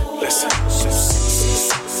 Listen.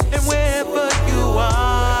 And wherever you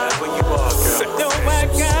are, girl. No, I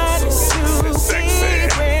got to be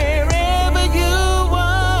wherever you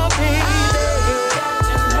are, baby. Got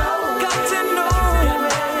to know. Got to know.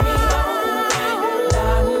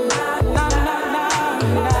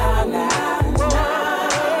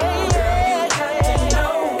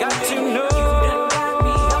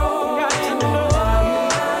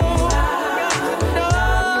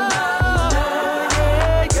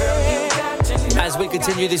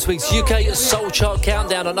 new this week's UK Soul Chart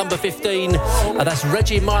Countdown at number 15. That's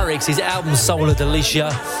Reggie Myrix, his album Soul of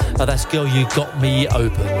Delicia. That's Girl You Got Me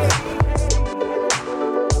Open.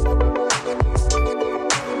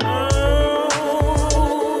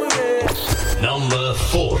 Number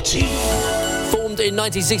 40. Formed in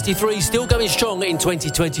 1963, still going strong in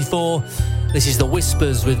 2024. This is The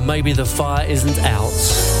Whispers with Maybe the Fire Isn't Out.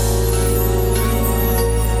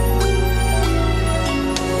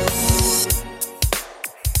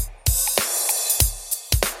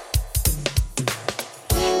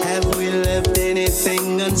 Have we left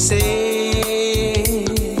anything unsaid?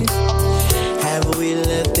 Have we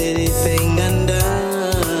left anything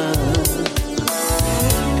undone?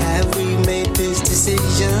 Have we made this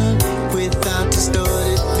decision without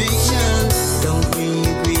distorted vision? Don't we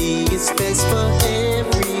agree it's best for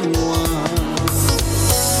everyone?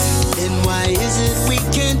 Then why is it we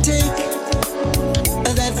can't take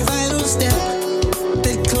that final step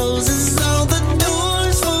that closes all the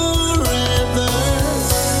doors forever?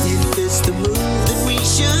 If it's the move that we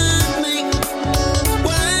should make,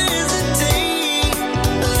 why hesitate?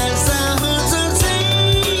 Unless our hearts are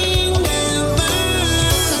saying never.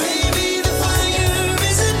 Maybe the fire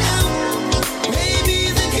isn't out. Maybe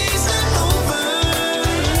the game's not over.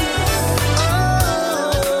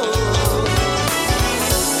 Oh,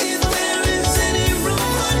 if there is any room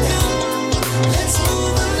for doubt, let's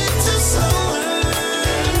move a little slower.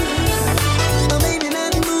 Or maybe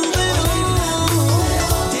not move at all.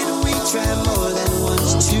 Did we try more than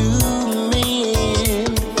once to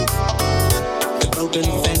mend the broken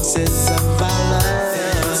fences of our love?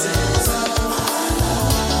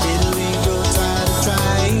 Did we grow tired of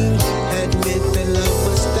trying? Admit that love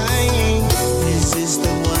was dying. This is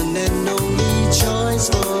the one and only choice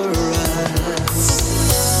for us.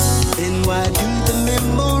 Then why do the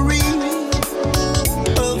memory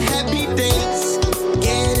of happy days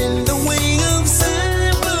get in the way of separation?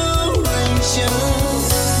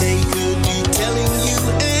 They could be telling you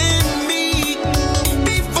and me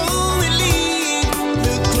before we leave.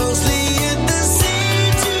 Look closely at the situation.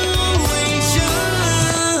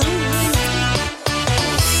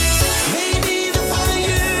 Maybe the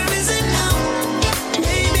fire isn't out.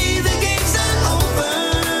 Maybe the game's not over.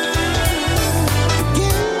 The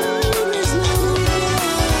game is not over.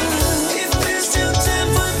 If there's still time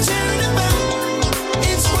for turnabout,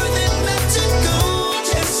 it's worth it not to go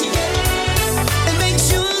just yet, and make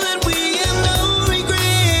sure that we have no regret.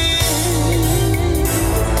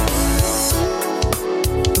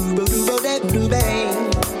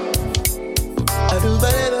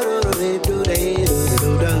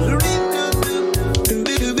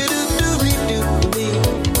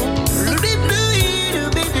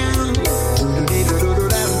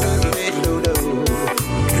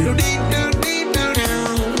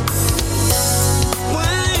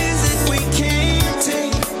 Why is it we can't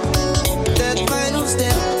take that final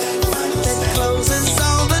step that closes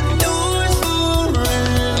all the doors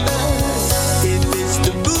forever? If it's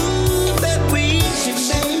the move that we should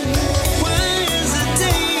make, why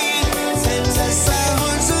hesitate? Unless our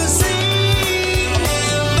hearts are saying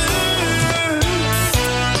never.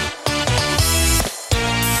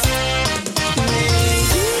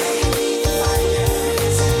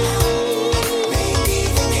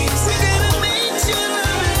 We gotta make sure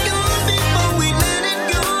that it's gone before we let it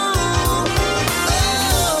go.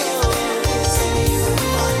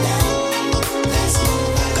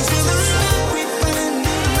 Cause with the love we find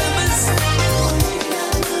new lovers,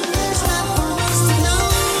 it's not for us to know.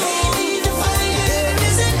 Maybe the fire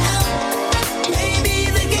isn't out. Maybe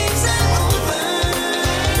the game's not over.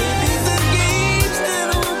 Maybe the game's not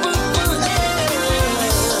over forever.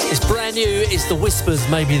 It's brand new. It's The Whispers,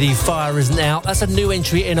 Maybe the Fire Isn't Out. That's a new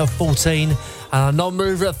entry in of 14. And a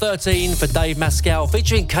non-mover at 13 for Dave Mascal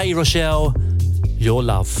featuring K. Rochelle, Your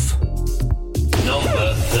Love.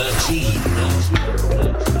 Number 13.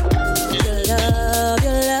 Your love,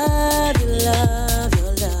 your love, your love,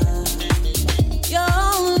 your love. Your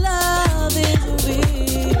love is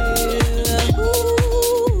real. Ooh.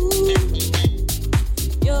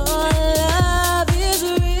 Your love is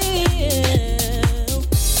real.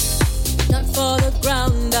 Not for the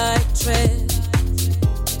ground I tread,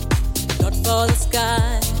 not for the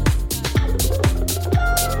sky.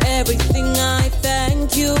 Everything I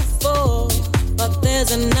thank you for, but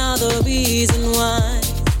there's another reason why.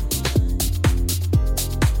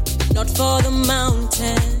 Not for the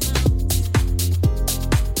mountains,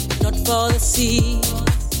 not for the sea,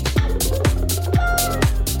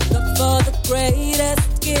 not for the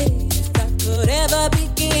greatest gift that could ever be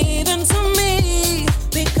given to me.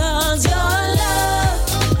 Because your love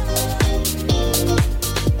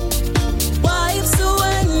wipes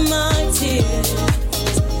away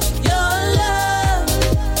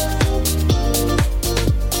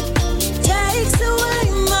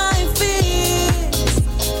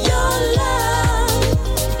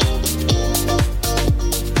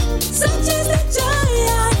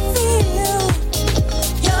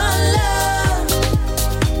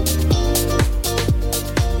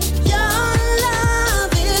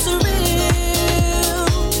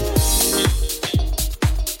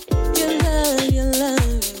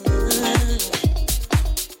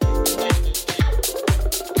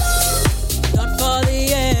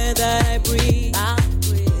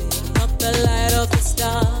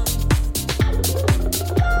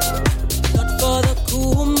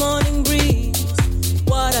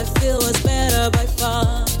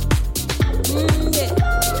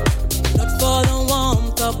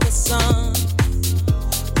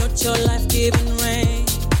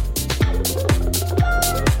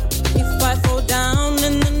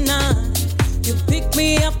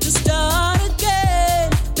start again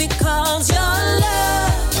because your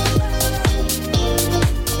love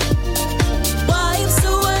wipes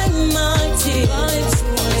away my tears.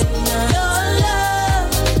 Your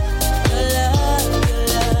love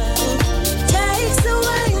takes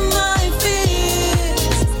away my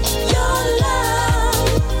fears. Your love,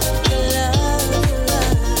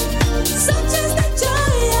 such is the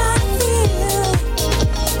joy I feel.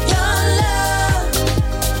 Your love,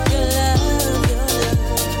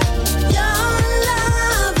 your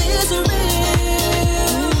love is real.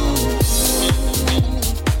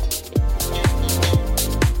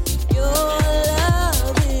 Your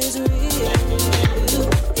love is real.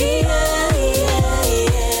 Yeah, yeah,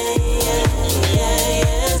 yeah, yeah.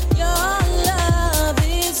 Your love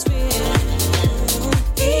is real.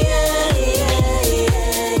 Yeah, yeah,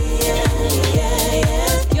 yeah, yeah.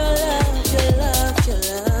 Your love is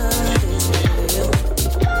real.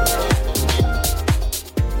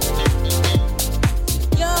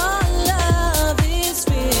 Your love is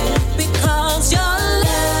real because your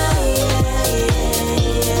love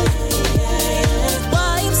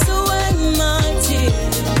wipes away my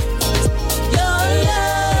tears. Your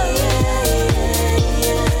love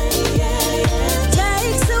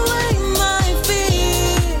takes away my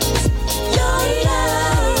fears. Your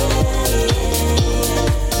love,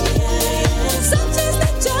 such is the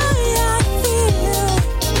joy I feel.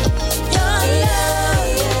 Your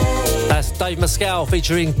love. That's Dave Mescal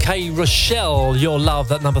featuring K. Rochelle. Your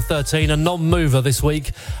Love at number 13, a non-mover this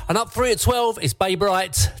week. And up 3 at 12 is Babe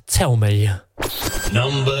Bright, Tell Me.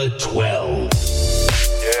 Number 12.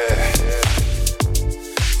 Yeah.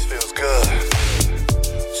 This feels good.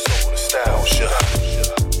 Soul nostalgia.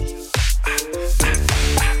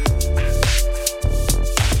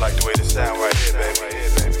 Like the way this sound right here, baby.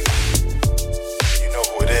 You know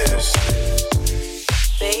who it is.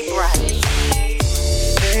 Babe Bright.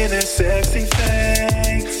 Hey there, sexy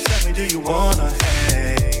thing. Tell me, do you wanna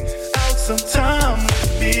hang out sometime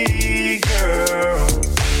with me, girl?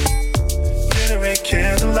 Dinner and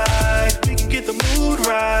candlelight, we can get the mood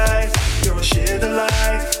right. You're a sheer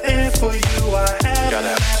delight, and for you I have an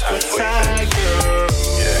appetite, girl.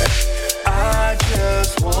 Yeah. I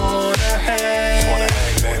just wanna hang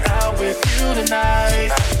out with you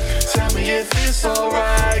tonight. Tell me if it's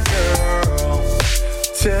alright, girl.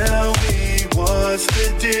 Tell me what's the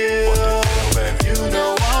deal. You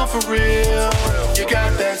know I'm for real. You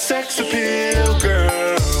got that sex appeal,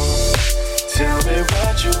 girl. Tell me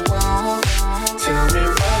what you want. Tell me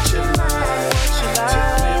what you like.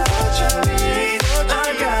 Tell me what you need. I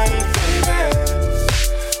got it, baby.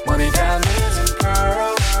 Money, diamonds, and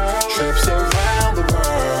pearls. Trips around the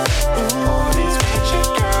world. Parties with your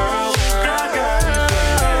girls. I got it,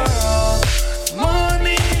 baby.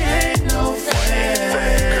 Money ain't no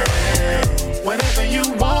friend. Whenever you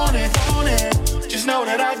want it, just know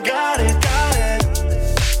that I got it.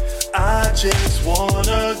 I just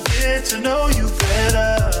wanna get to know you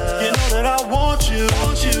better. You know that I want you.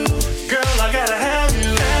 Girl, I gotta have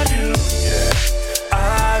you. Yeah.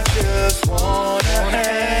 I just wanna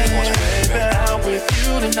hang, baby, out with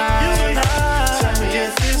you tonight. Tell me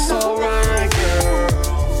if it's alright,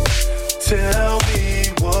 girl. Tell me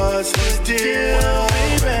what's the deal,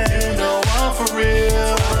 baby. You know I'm for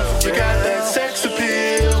real. You got that sex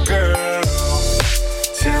appeal, girl.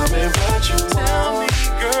 Tell me what you want.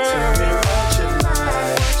 Tell me what you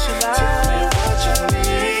like. Tell me what you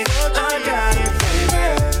need. I got it, baby.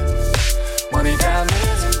 Money,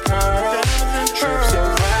 diamonds, and pearls. Trips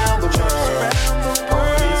around the world.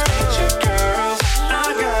 Parties with your girls. I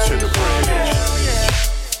got it, baby.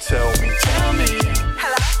 Tell me.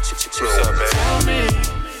 What's up, baby? Tell me.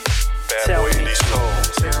 Bad boy in these clothes.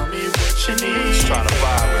 Tell me what you need. Just trying to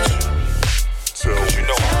vibe with you. Cause you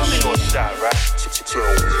know I'm a short shot, right?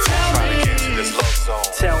 Trying to get into this love zone.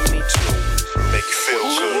 Tell me to make you feel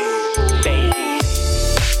good, baby.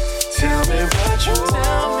 Tell me what you want.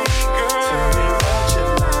 Tell me, girl. Tell me what you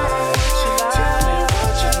like. Tell me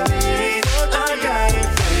what you need. I got it,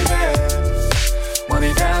 baby.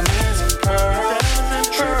 Money, diamonds, and pearls.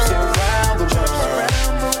 Trips around the world.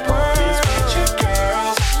 Parties with your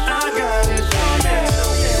girls. I got it, baby.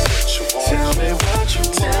 Tell me what you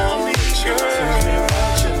want. Tell me, girl. Tell me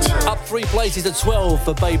what you want. Up 3 places at 12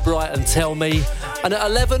 for Babe Bright and Tell Me. And at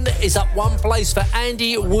 11 is up 1 place for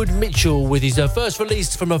Andy Wood Mitchell with his first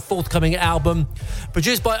release from a forthcoming album.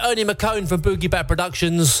 Produced by Ernie McCone from Boogie Bat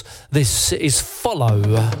Productions, this is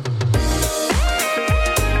Follow.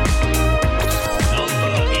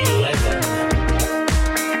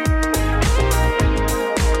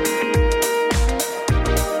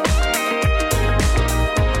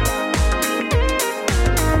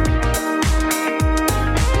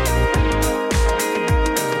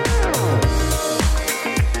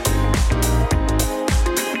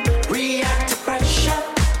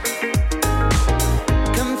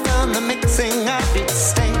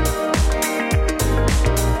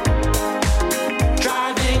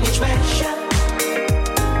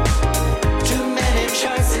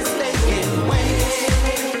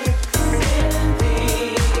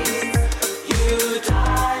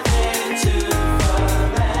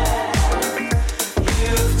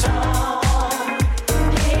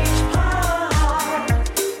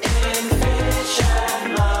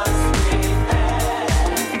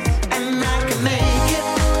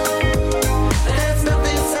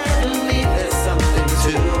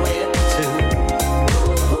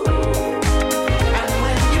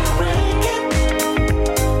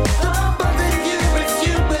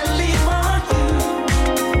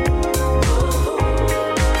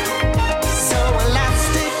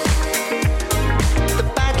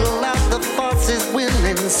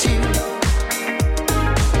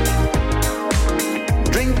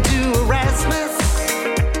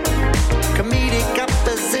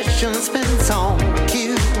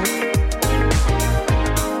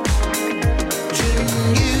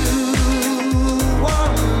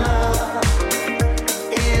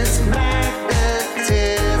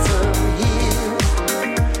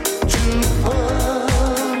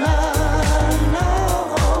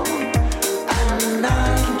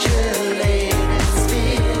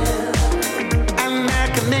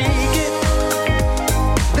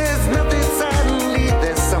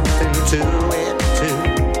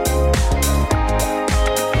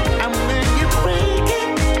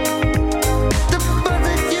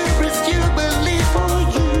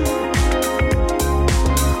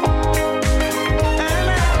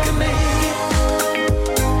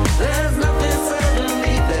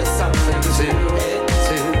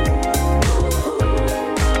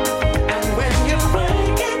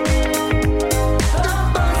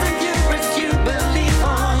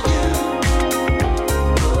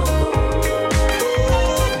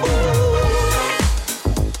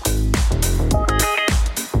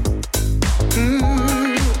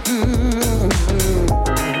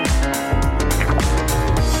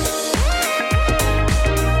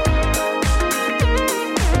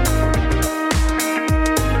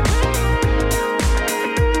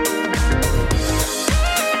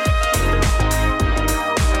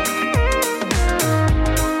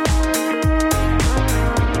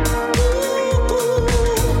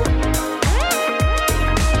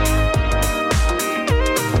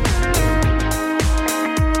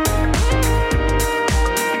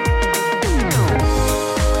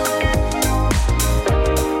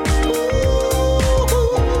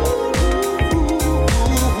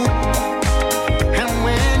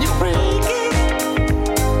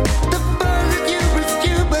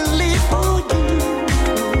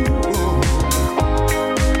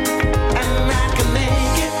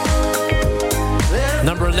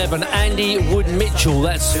 7, Andy Wood Mitchell.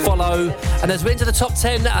 That's Follow. And as we enter the top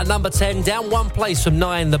 10 at number 10, down one place from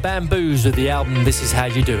 9, The Bamboos with the album This Is How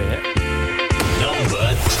You Do It.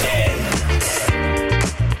 Number 10.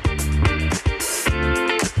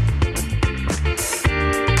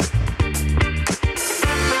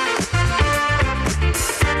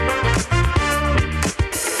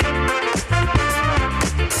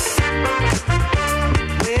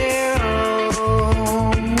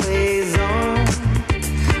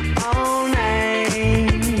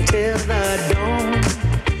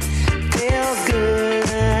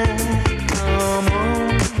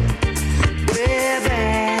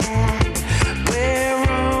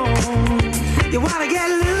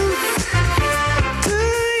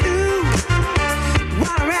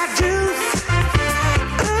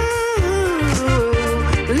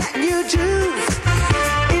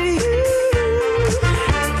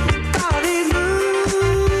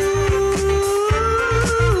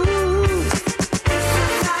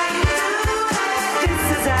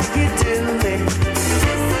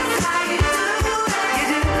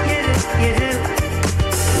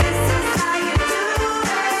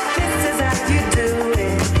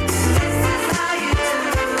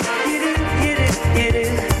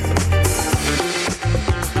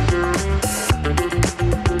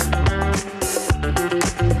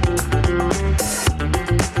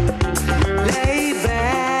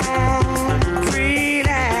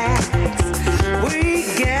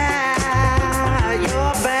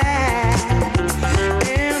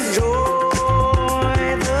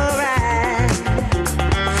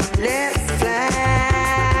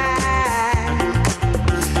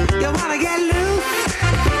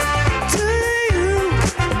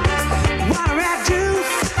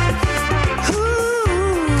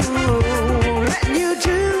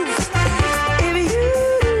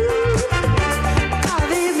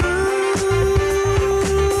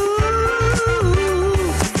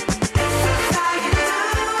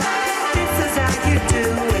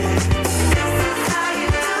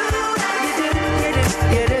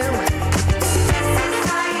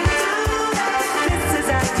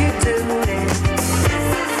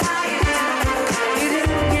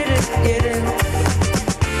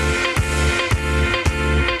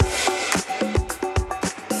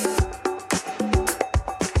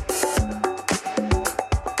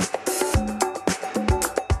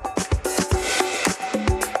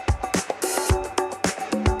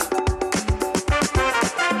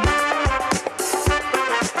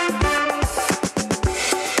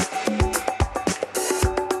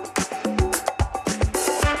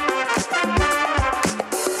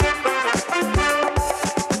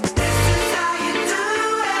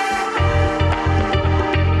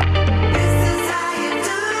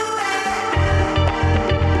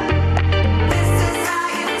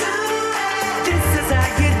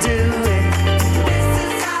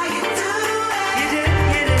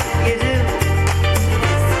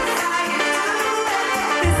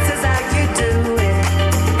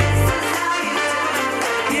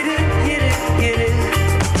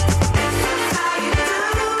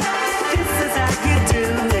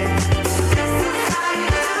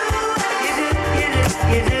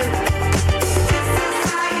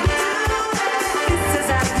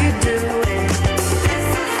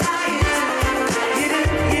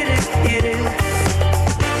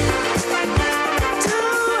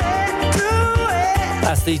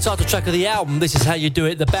 The title track of the album, This Is How You Do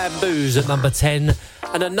It, The Bamboos at number 10.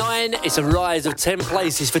 And at 9, it's a rise of 10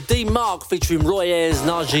 places for D Mark featuring Roy Ayers,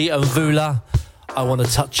 Najee and Vula. I Want to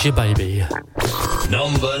Touch You, Baby.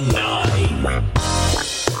 Number 9.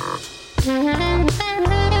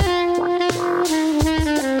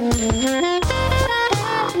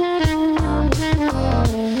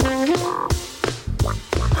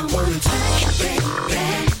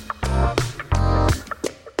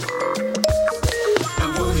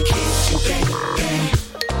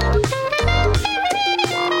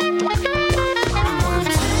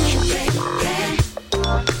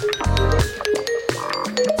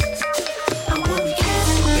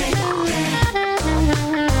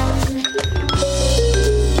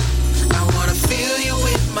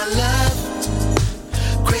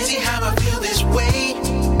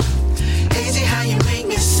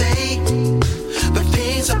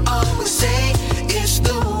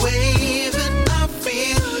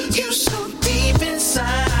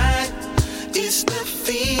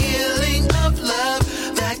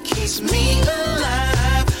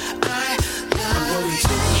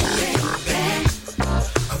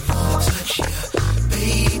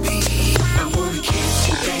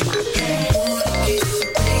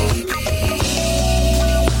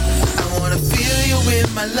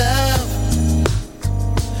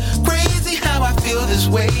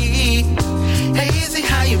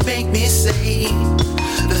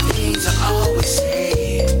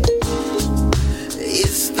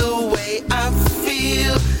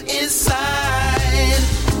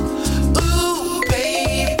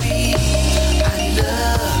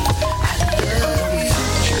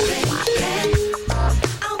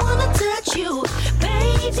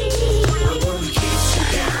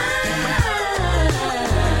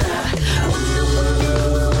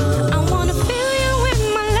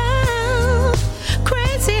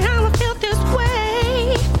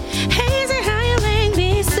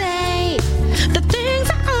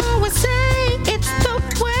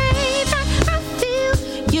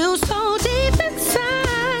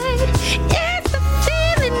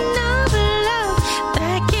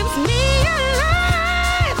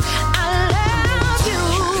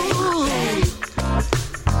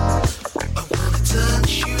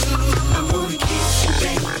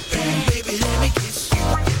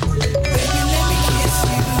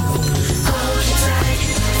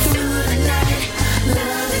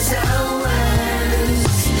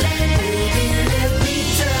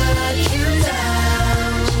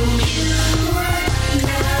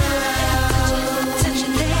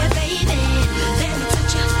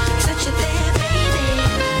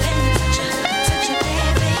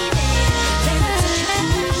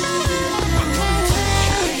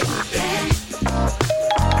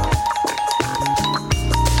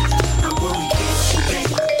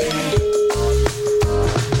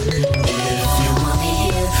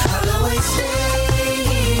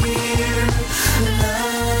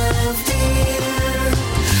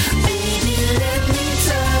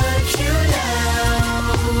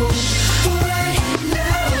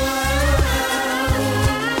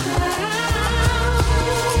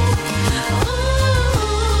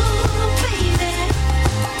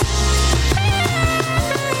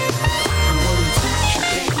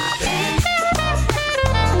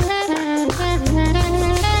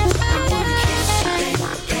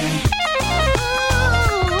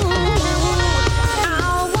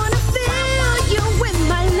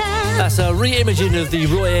 re-imaging of the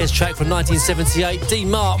Roy Ayers track from 1978. D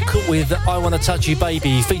Mark with I Wanna Touch You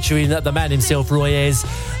Baby, featuring the man himself, Roy Ayers.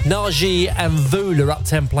 Naji and Vool are up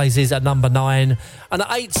 10 places at number 9. And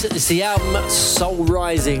at 8, it's the album Soul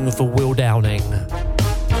Rising for Will Downing.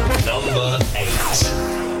 Number 8.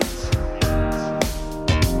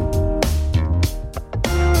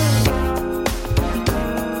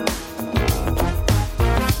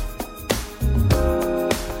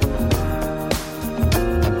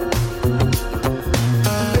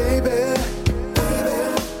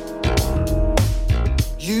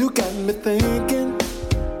 Thinking,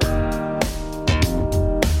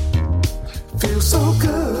 feels so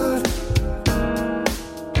good.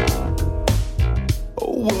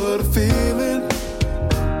 Oh, what a feeling.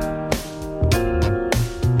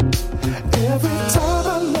 Every time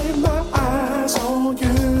I lay my eyes on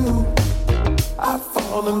you, I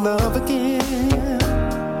fall in love again.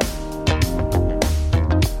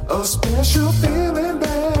 A special feeling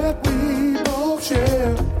that we both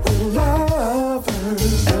share. We're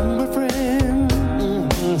lovers and we're friends.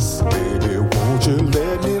 Baby, won't you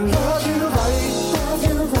let me love you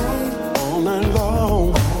right, all night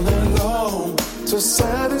long, to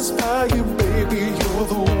satisfy you, baby, you're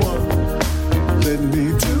the one. Let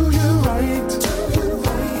me do you right,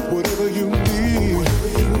 whatever you need,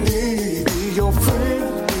 be your friend,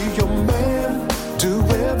 be your man, do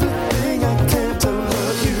everything I can to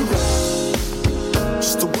love you right,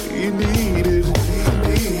 just the way you need it,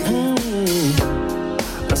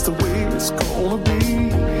 that's the way it's gonna be.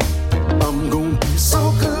 I'm gonna be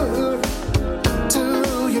so good to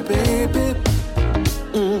you, baby.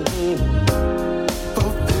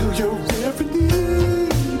 Fulfill your every need.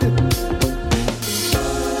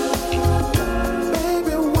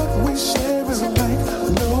 Baby, what we share is like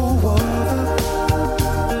no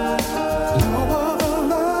other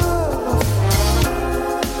love.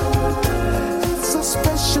 It's a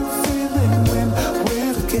special feeling when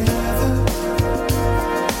we're together.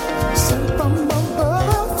 Sent from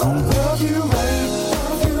above, gonna love you right,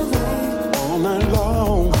 all night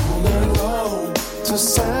long, to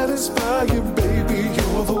satisfy you, baby,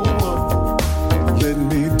 you're the one. Let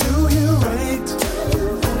me do you right,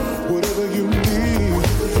 whatever you need,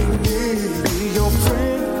 be your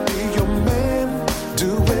friend, be your man, do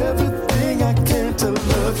everything I can to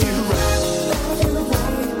love you right,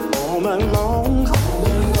 all night long,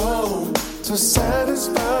 to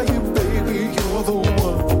satisfy you, baby, you're the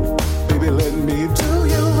one. Baby, let me do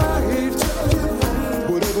you right,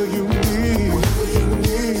 whatever you need,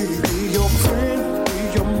 be your friend, be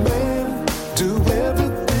your man, do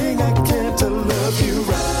everything I can to love you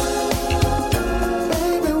right.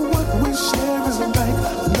 Baby, what we share is like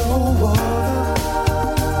no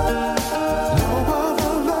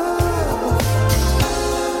other love.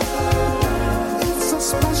 It's a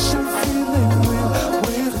special feeling when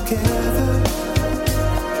we're together.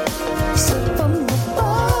 Sent from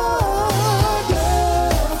above,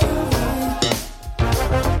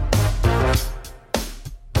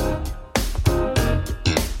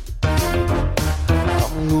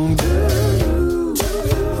 I'm gonna do you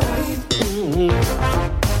right.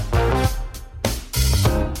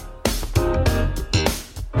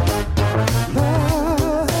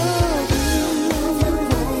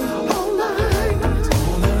 All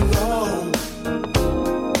night long.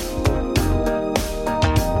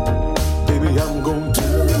 Baby, I'm gonna do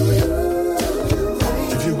you right.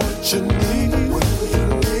 Give you what you need,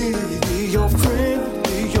 be your friend,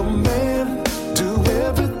 be your man, do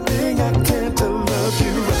everything I can to love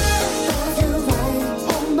you right,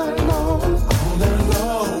 all night long,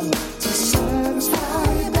 to satisfy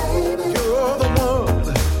you, baby, you're the one.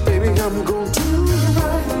 Baby, I'm gonna do you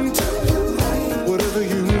right, whatever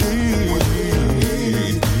you need,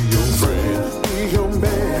 be your friend, be your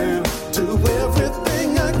man, do everything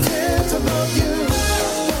I can to love you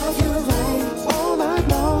all night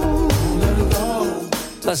long.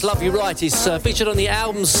 That's Love You Right. It's featured on the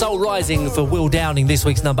album Soul Rising for Will Downing, this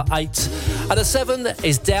week's number 8. At a 7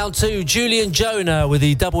 is down to Julian Jonah with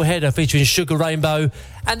the double header featuring Sugar Rainbow,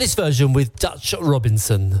 and this version with Dutch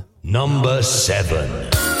Robinson. Number 7.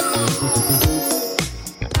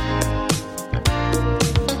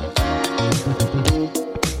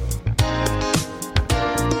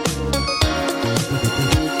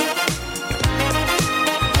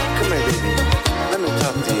 Come here, baby. Let me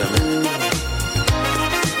talk to you a minute.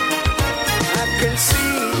 I can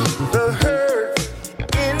see the hurt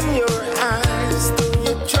in your eyes, though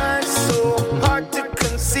you try so hard to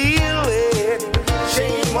conceal it.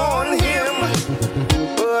 Shame on him,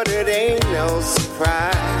 but it ain't no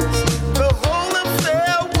surprise. The whole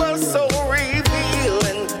affair was so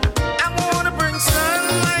revealing. I wanna bring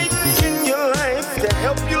sunlight in your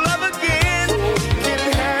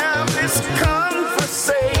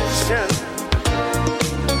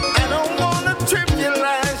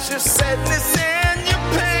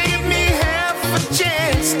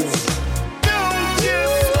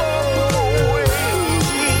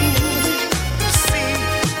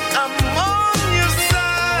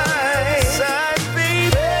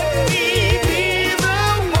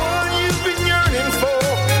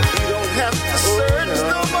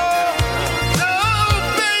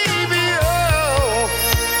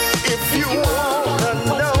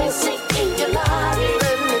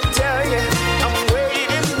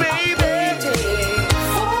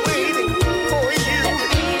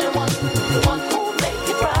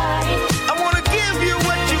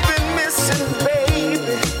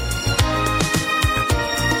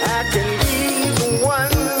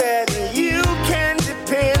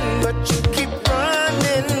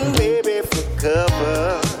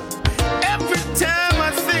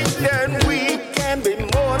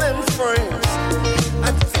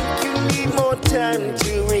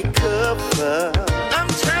to recover. I'm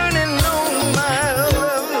turning on my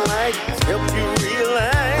love light to help you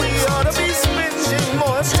realize we ought to be spending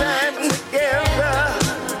more time together.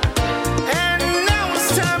 And now it's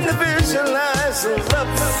time to visualize a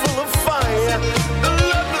love full of fire, the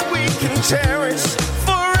love that we can cherish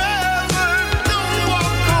forever. Don't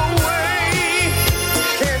walk away.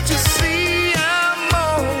 Can't you see I'm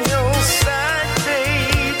on your side,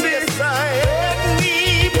 baby? Let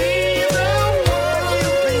me be the one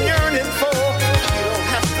you've been yearning for. You don't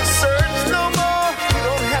have to search no more. You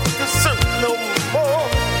don't have to search no more.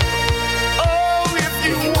 Oh, if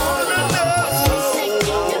you wanna know,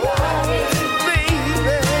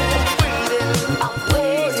 baby, I'm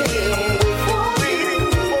waiting for you.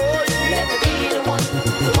 Let me be the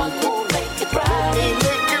one who'll make it right.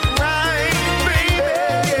 Make it right, baby.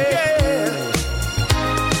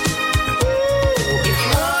 If you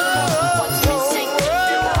wanna know what's missing in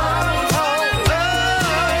your life,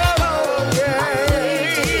 I'm waiting for you.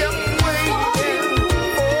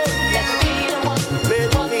 Let me be the one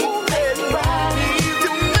who'll make it right. To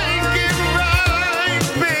make it right,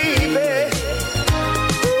 baby.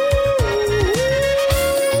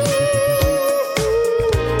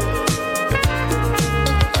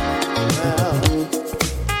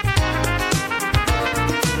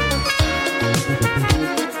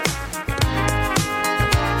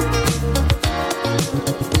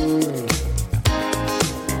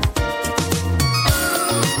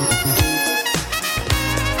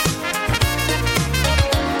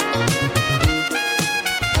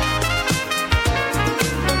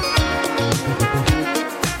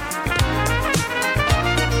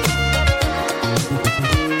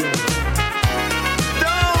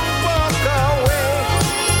 Don't walk away.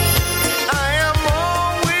 I am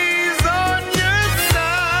always on your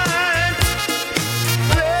side.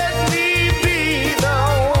 Let me be the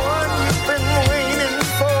one you've been waiting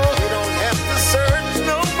for. You don't have to search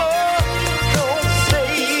no more. Don't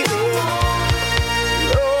save it.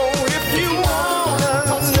 Oh, if you wanna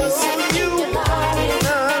know, you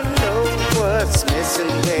wanna know what's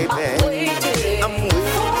missing, baby. I'm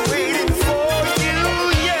waiting for you.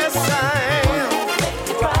 Yes, I am.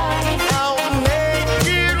 I'll make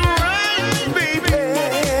it right, baby.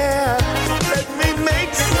 Let me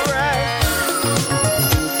make it right.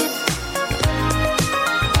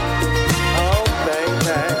 Oh,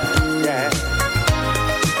 baby, yeah.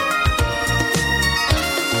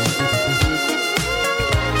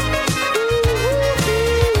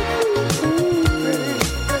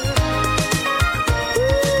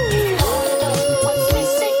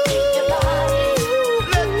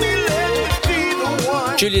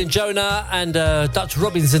 Julian Jonah and Dutch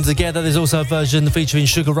Robinson together. There's also a version featuring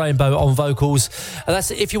Sugar Rainbow on vocals. And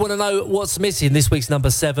that's it if you want to know what's missing. This week's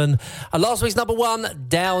number 7. And last week's number 1,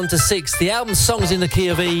 down to 6. The album Songs in the Key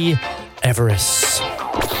of E, Everest.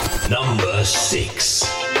 Number 6.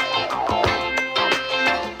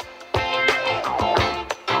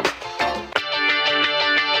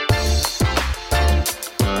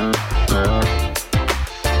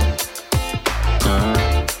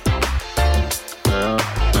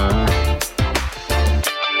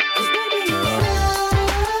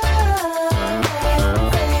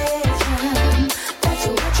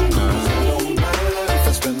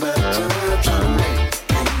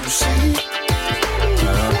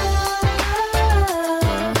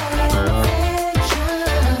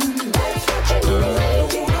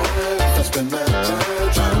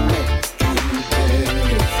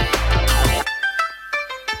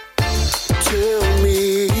 Tell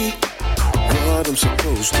me what I'm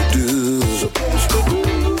supposed to do.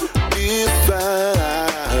 If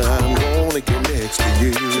I'm gonna get next to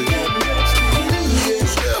you.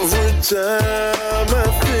 'Cause every time I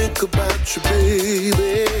think about you,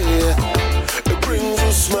 baby, it brings a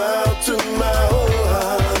smile to my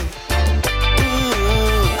heart.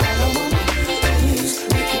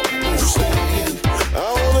 I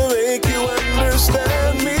wanna make you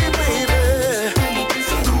understand me, baby.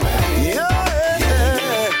 Yeah.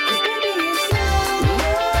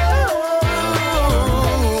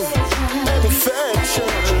 Love and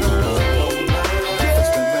affection.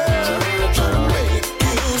 Make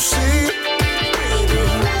you see.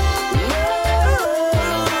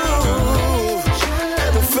 Love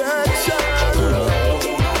and affection.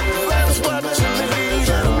 That's what you need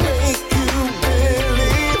to make you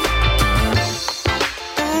believe.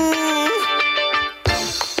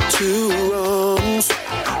 Two wrongs,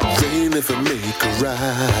 they never make a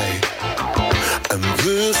right. And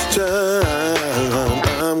this time,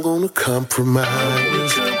 I'm gonna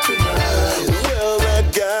compromise. Well, that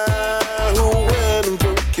guy who went and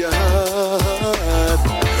broke your heart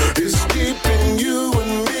is keeping you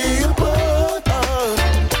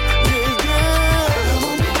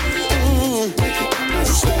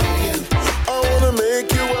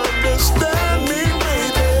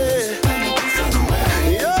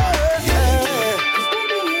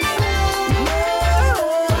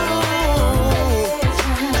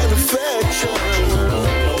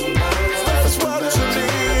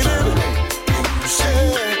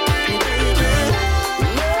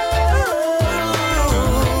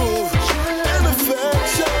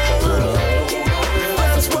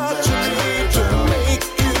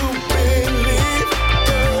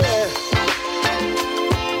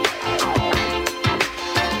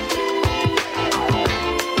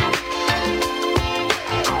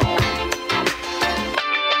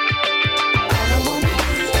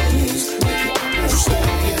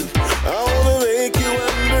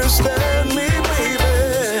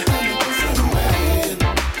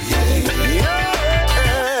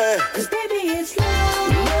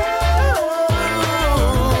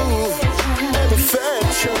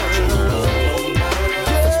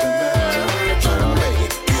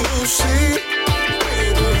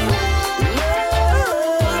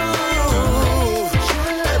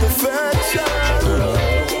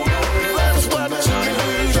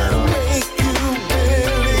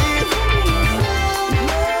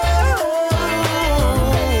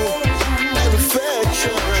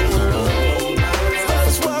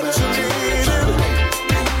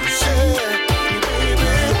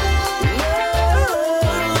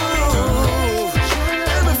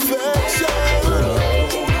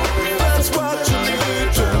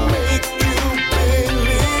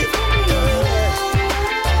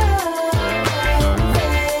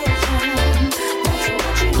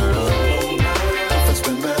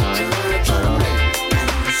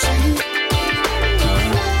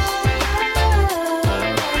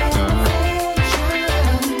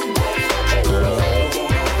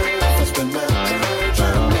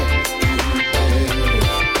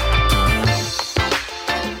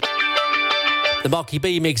The Marky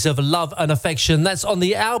B mix of Love and Affection. That's on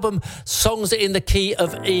the album Songs in the Key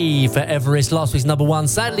of E for Everest. Last week's number 1,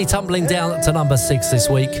 sadly tumbling down to number 6 this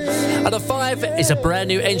week. And the 5 is a brand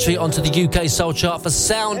new entry onto the UK Soul Chart for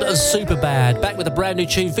Sound of Superbad. Back with a brand new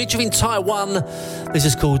tune featuring Taiwan. This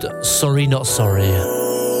is called Sorry Not Sorry.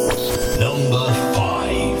 Number 5.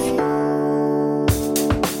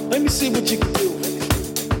 Let me see what you can do.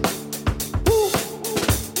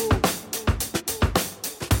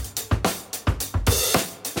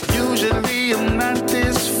 Usually I'm not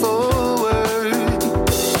this forward.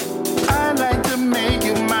 I like to make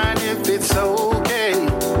you mine if it's okay.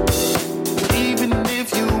 Even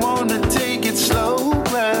if you wanna take it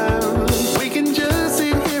slower, we can just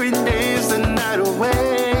sit here and dance the night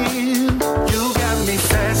away. You got me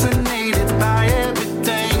fascinated by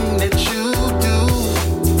everything that you do.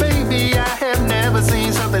 Baby, I have never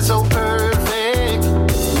seen something so perfect.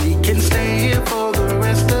 We can stay here for the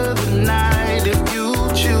rest of the night if you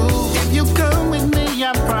choose. If you come with me,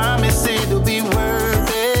 I promise it'll be worth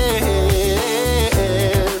it.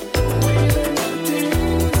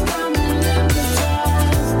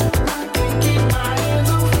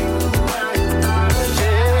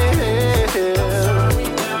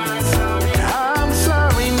 I'm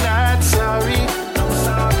sorry, not sorry.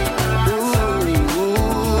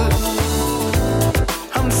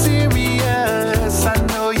 I'm serious. I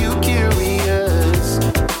know you curious.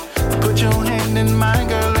 Put your hand in mine,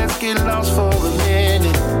 girl. Let's get lost for a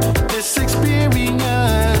minute. This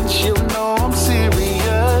experience, you'll know I'm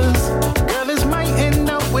serious. Girl, this might end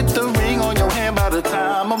up with the ring on your hand by the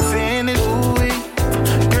time I'm finished. Ooh,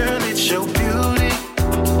 girl, it's your beauty.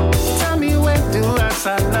 Tell me when do I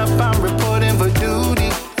sign up? I'm reporting for duty.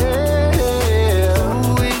 Yeah,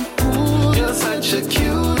 ooh, you're such a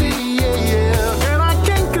cutie. Yeah, girl, I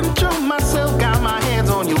can't control myself. Got my hands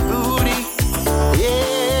on your booty.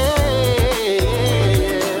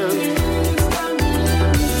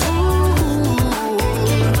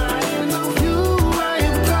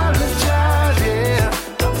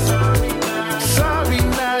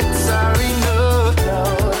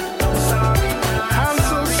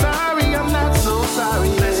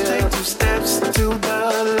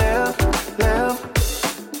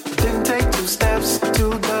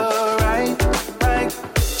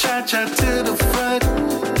 Cha-cha to the front,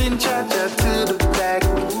 then cha-cha to the back.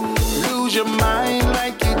 Lose your mind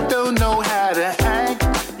like you don't know how to act.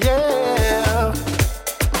 Yeah,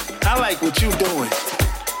 I like what you doing.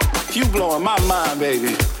 You blowing my mind,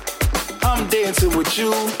 baby. I'm dancing with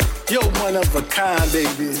you. You're one of a kind,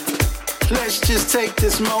 baby. Let's just take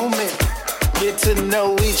this moment, get to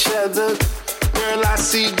know each other. Girl, I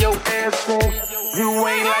see your ass. You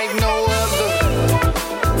ain't like no other.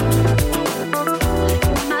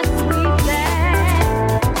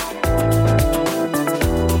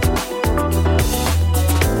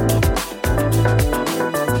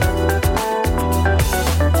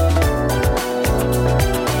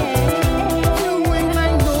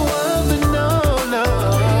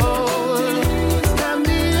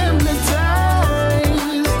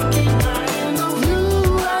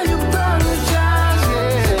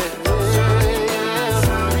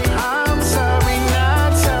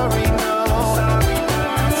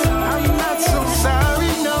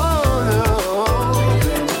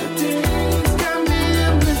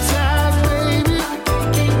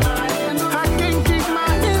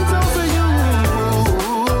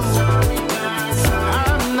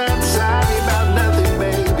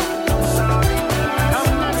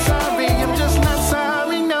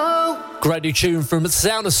 Great new tune from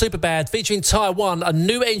Sound of Superbad featuring Taiwan, a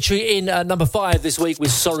new entry in number 5 this week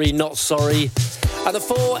with Sorry Not Sorry. And the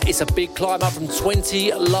 4 is a big climb up from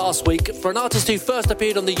 20 last week for an artist who first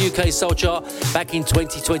appeared on the UK Soul Chart back in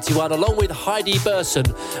 2021, along with Heidi Burson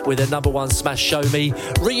with their number 1 smash Show Me.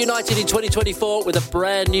 Reunited in 2024 with a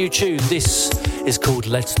brand new tune. This is called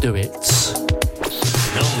Let's Do It.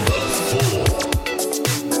 Number 4.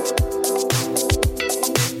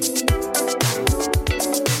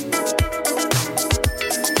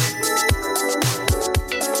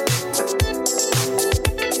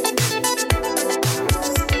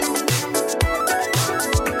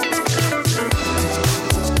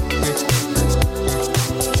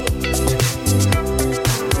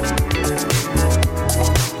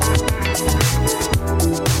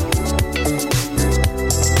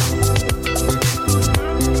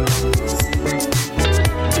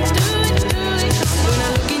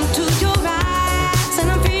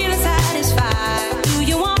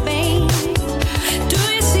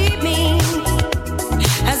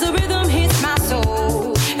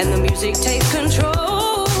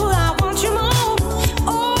 I want you more.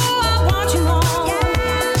 Oh, I want you more.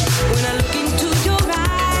 When I look into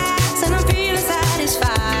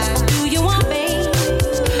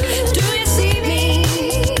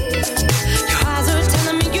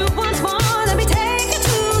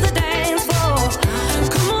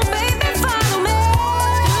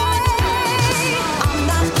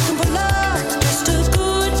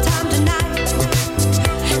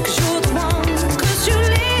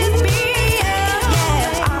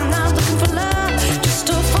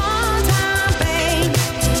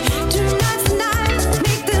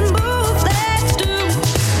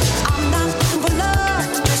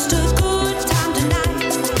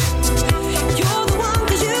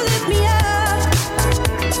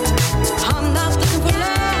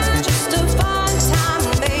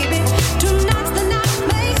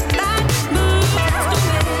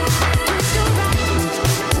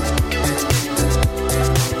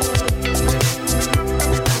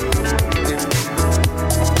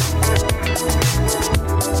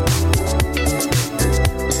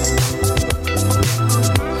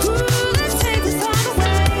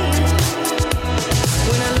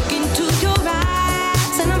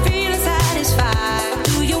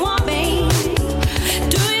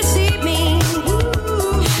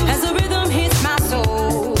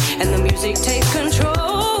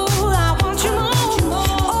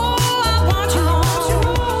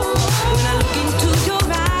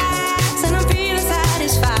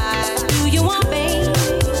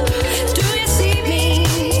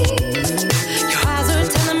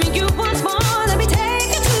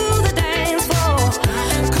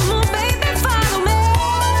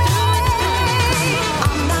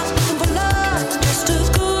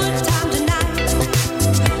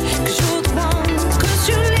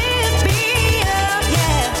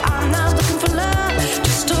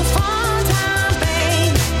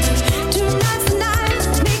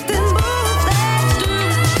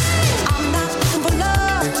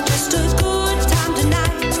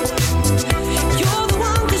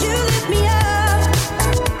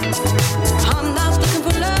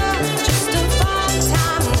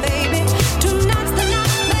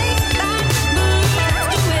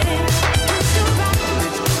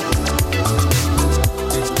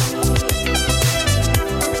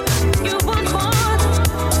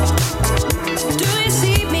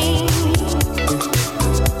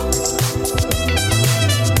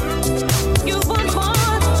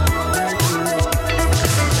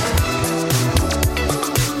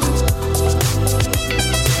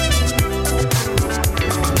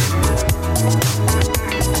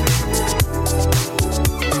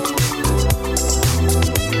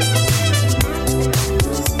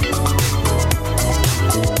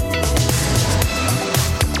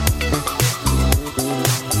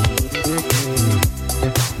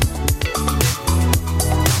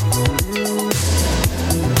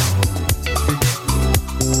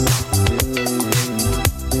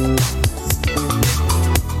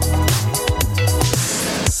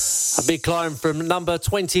climb from number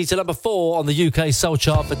 20 to number 4 on the UK Soul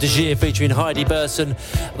Chart for Dejir featuring Heidi Burson.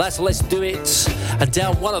 That's Let's Do It. And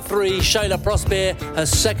down 1 of 3, Shayla Prosper, her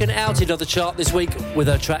second outing of the chart this week with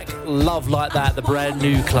her track Love Like That, the brand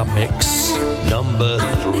new club mix. Number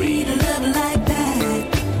 3.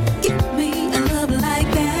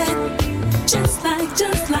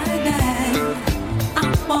 Just like that. I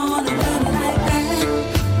want a love like that.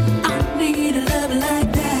 I need a love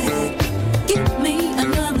like that. Give me a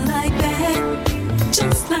love like that.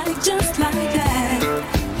 Just like that.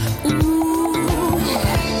 Ooh,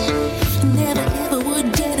 never ever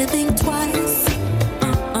would dare to think twice.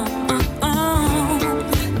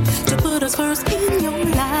 To put us first in your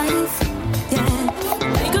life. Yeah,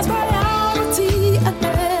 make us priority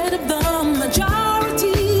ahead of the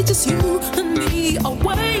majority. Just you and me,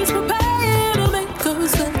 always prepared to make a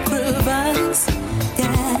sacrifice.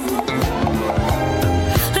 Yeah.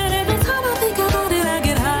 And every time I think about it, I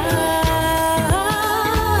get high.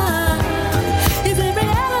 Is it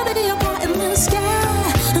reality or part in the sky?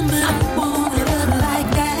 But I want a love like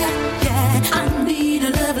that. Yeah, I need a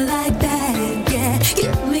love like that. Yeah,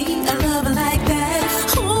 give me a love like that.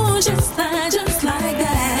 Oh, just like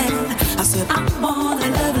that. I said I want a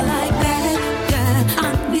love like that. Yeah, I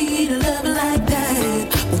need a love like that.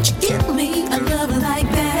 Won't you give me a love like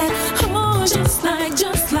that? Oh, just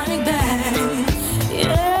like that.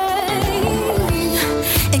 Yeah.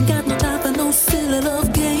 Ain't got no time for no silly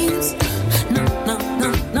love games.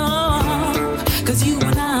 No. 'Cause you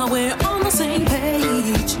and I, we're on the same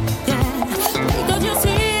page. Yeah. Because you're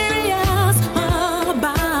serious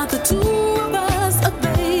about the two of us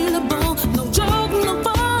available. No joke, no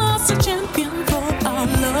fuss, a champion for our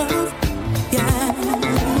love. Yeah.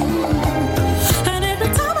 And every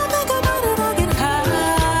time I think about it, I get high.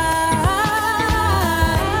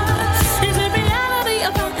 Is it reality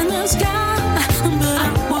or part in the sky? But I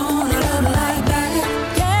want a love like that.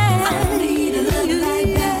 Yeah, I need a love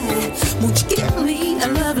like that. Won't you give me a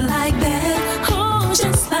love like that? Oh,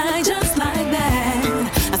 just like that.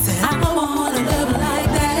 I said I want a love like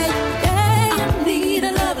that. Yeah, I need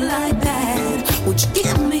a love like that. Won't you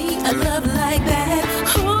give me a love like that?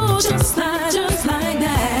 Oh, just like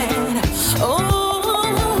that. Oh,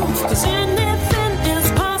 'cause anything is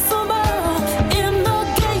possible in the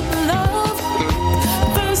game of love.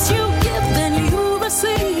 First you give, then you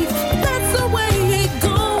receive. That's the way it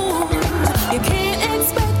goes. You can't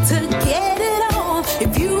expect to get it all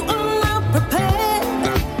if you are not prepared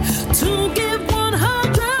to give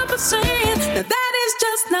 100%. Now that is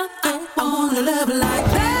just not fair. I want a love like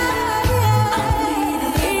that.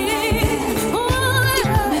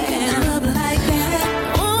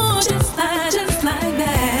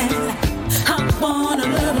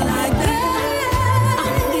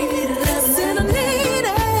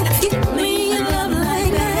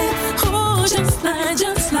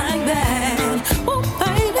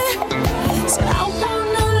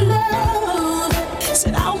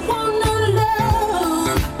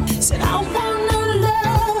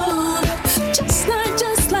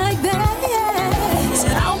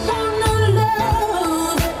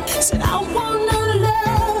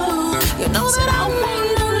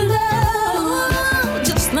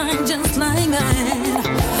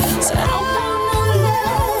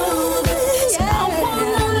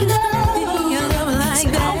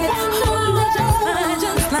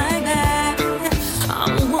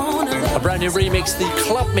 Brand new remix, the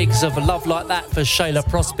club mix of Love Like That for Shayla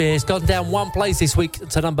Prosper. It's gone down 1 place this week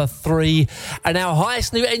to number 3. And our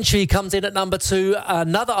highest new entry comes in at number 2.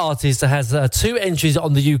 Another artist that has 2 entries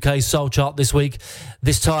on the UK Soul Chart this week.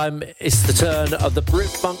 This time it's the turn of the Brit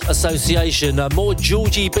Funk Association. More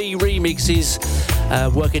Georgie B remixes,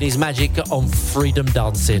 working his magic on Freedom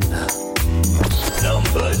Dancing.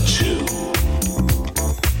 Number 2.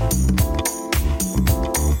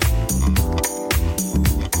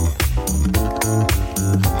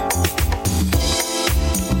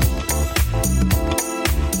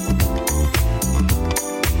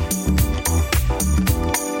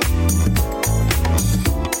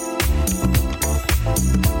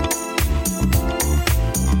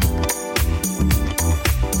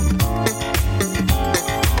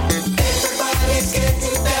 Everybody's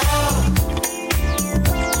getting down.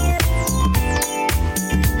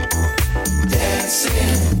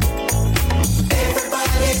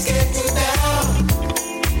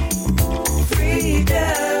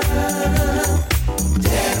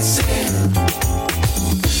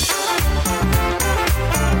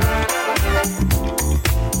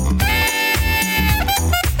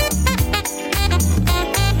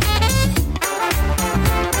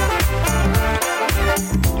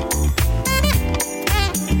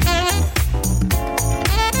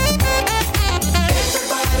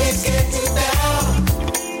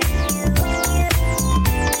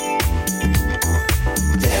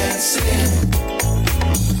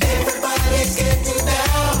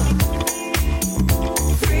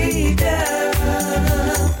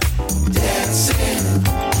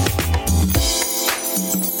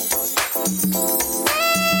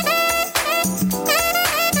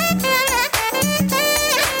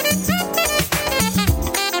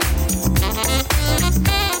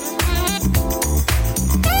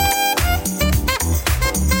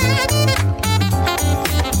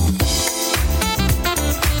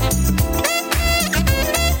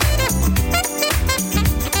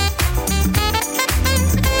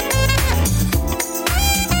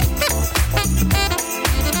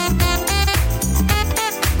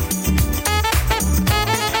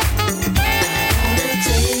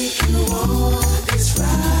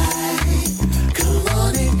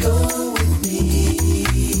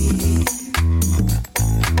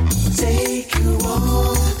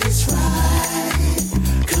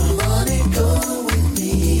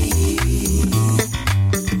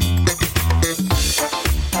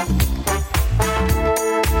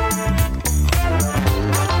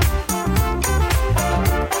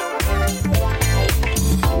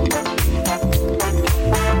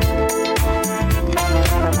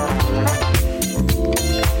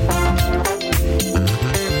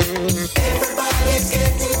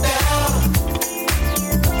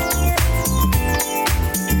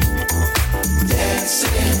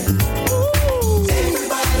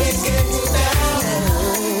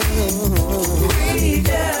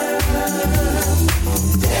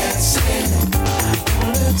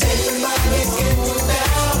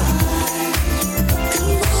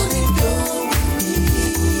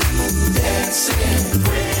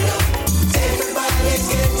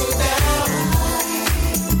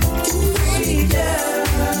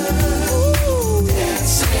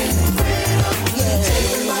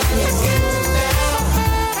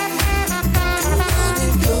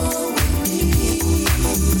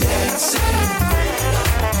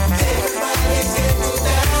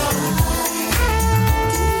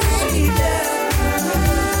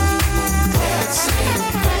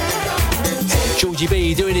 Georgie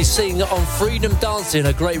B doing his sing on Freedom Dancing,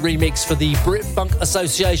 a great remix for the Brit Funk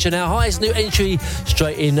Association. Our highest new entry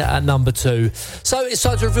straight in at number 2. So it's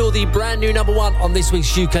time to reveal the brand new number 1 on this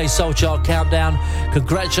week's UK Soul Chart Countdown.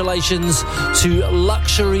 Congratulations to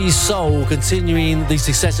Luxury Soul, continuing the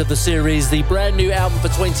success of the series. The brand new album for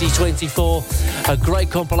 2024, a great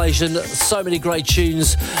compilation, so many great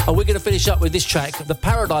tunes. And we're going to finish up with this track, The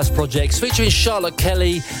Paradise Projects, featuring Charlotte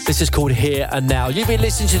Kelly. This is called Here and Now. You've been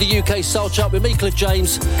listening to the UK Soul Chart with me, Cliff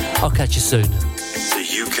James. I'll catch you soon.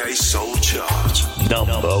 The UK Soul Chart.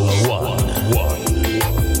 Number 1.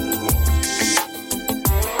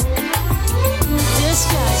 This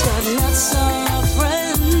guy's got lots of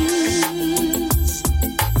friends,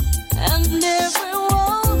 and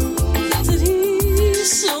everyone thinks that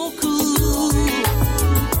he's so cool.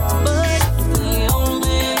 But they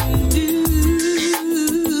only do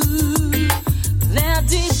that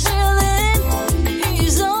deep feeling.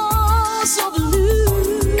 He's also blue.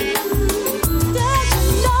 Don't you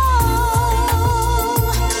know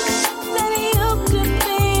that you could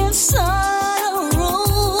be inside a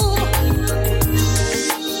room?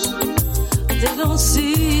 They don't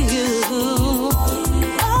see